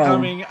Bankroll.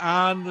 coming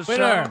on the show.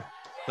 Winner.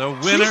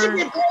 The She should winner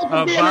get paid for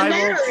of being a Bible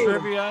narrator.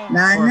 Trivia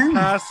I for know.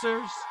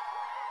 Pastors.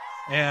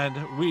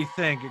 And we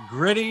thank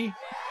Gritty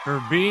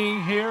for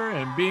being here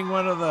and being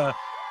one of the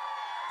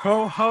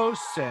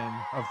co-hosts. And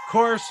of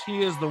course,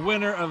 he is the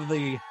winner of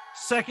the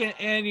second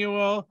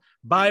annual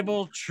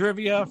Bible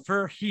Trivia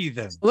for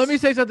Heathens. Let me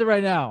say something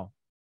right now.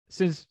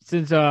 Since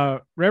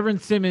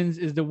Reverend Simmons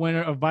is the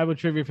winner of Bible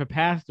Trivia for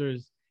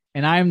Pastors,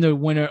 and I am the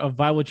winner of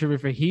Bible Trivia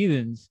for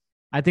Heathens,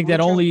 I think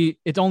that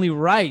it's only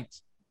right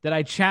that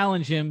I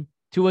challenge him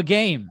to a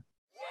game.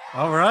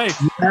 All right.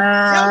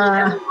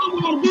 I'm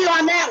gonna be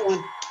on that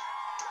one.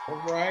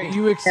 All right.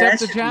 You accept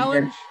the should be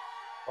challenge?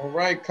 All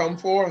right, come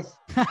forth.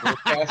 We'll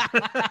cast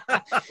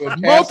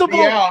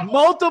me out.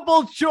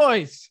 Multiple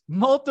choice.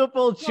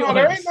 Multiple choice. No,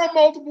 there ain't no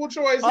multiple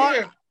choice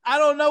here. I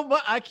don't know,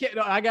 but I can't.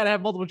 No, I gotta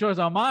have multiple choice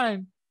on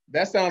mine.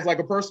 That sounds like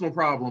a personal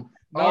problem.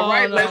 No, All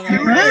right, no, let's no,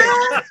 do no.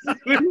 this.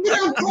 You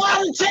don't call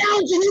a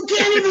challenge and you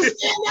can't even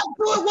stand up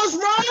to it. What's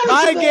wrong with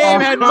My you? game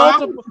had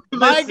multiple.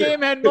 My Listen.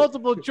 game had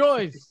multiple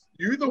choice.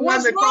 You the one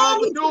What's that wrong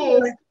called the with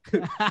duel. you?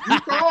 You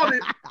called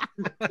it.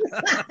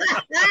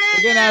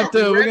 We're gonna have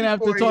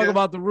to for talk you.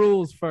 about the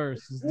rules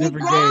first. It's a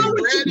different What's wrong game.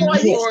 with you,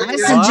 Ready boy? for I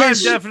you. Well, I'm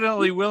suggest you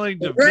definitely willing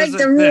to write visit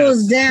the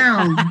rules this.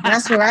 down.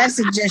 That's what I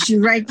suggest.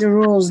 You write the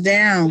rules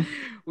down.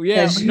 Yeah,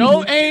 Yes, no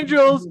you-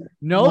 angels,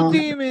 no No.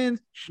 demons,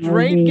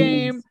 straight demons.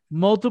 game,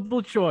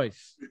 multiple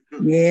choice.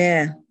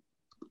 Yeah.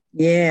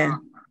 Yeah.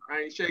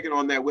 I ain't shaking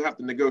on that. We'll have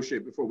to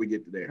negotiate before we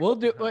get to there. We'll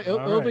do. It'll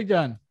All be right.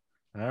 done.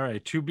 All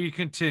right, to be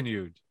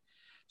continued.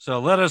 So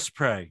let us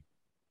pray.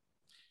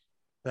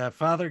 That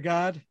Father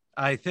God,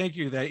 I thank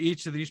you that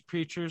each of these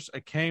preachers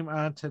came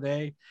on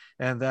today,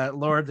 and that,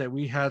 Lord, that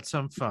we had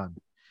some fun.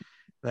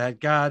 That,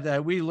 God,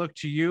 that we look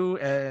to you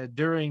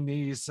during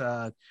these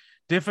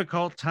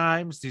difficult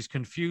times, these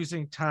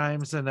confusing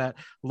times, and that,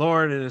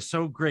 Lord, it is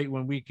so great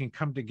when we can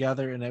come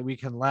together and that we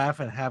can laugh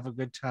and have a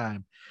good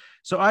time.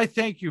 So I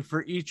thank you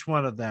for each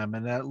one of them,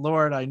 and that,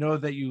 Lord, I know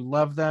that you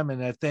love them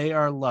and that they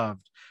are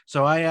loved.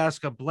 So I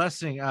ask a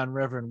blessing on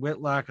Reverend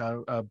Whitlock,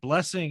 a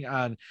blessing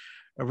on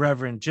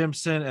Reverend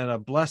Jimson, and a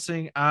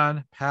blessing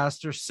on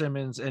Pastor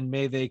Simmons, and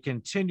may they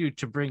continue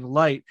to bring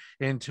light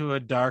into a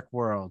dark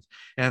world.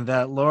 And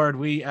that, Lord,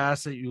 we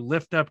ask that you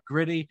lift up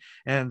Gritty,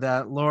 and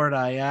that, Lord,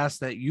 I ask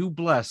that you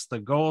bless the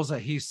goals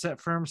that he set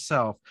for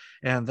himself,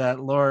 and that,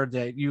 Lord,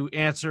 that you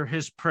answer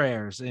his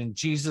prayers. In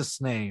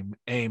Jesus' name,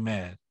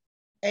 amen.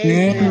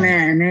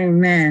 Amen.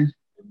 Amen.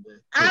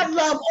 I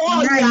love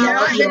all Right,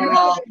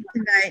 y'all.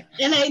 Good night.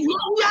 And ain't nothing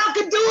y'all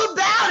can do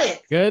about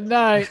it. Good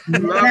night.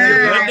 Good Love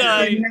you.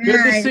 night.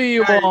 Good to see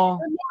you all.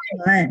 All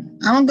right.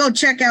 I'm gonna go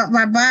check out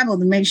my Bible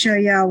to make sure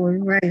y'all were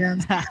right.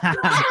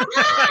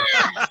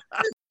 Bye.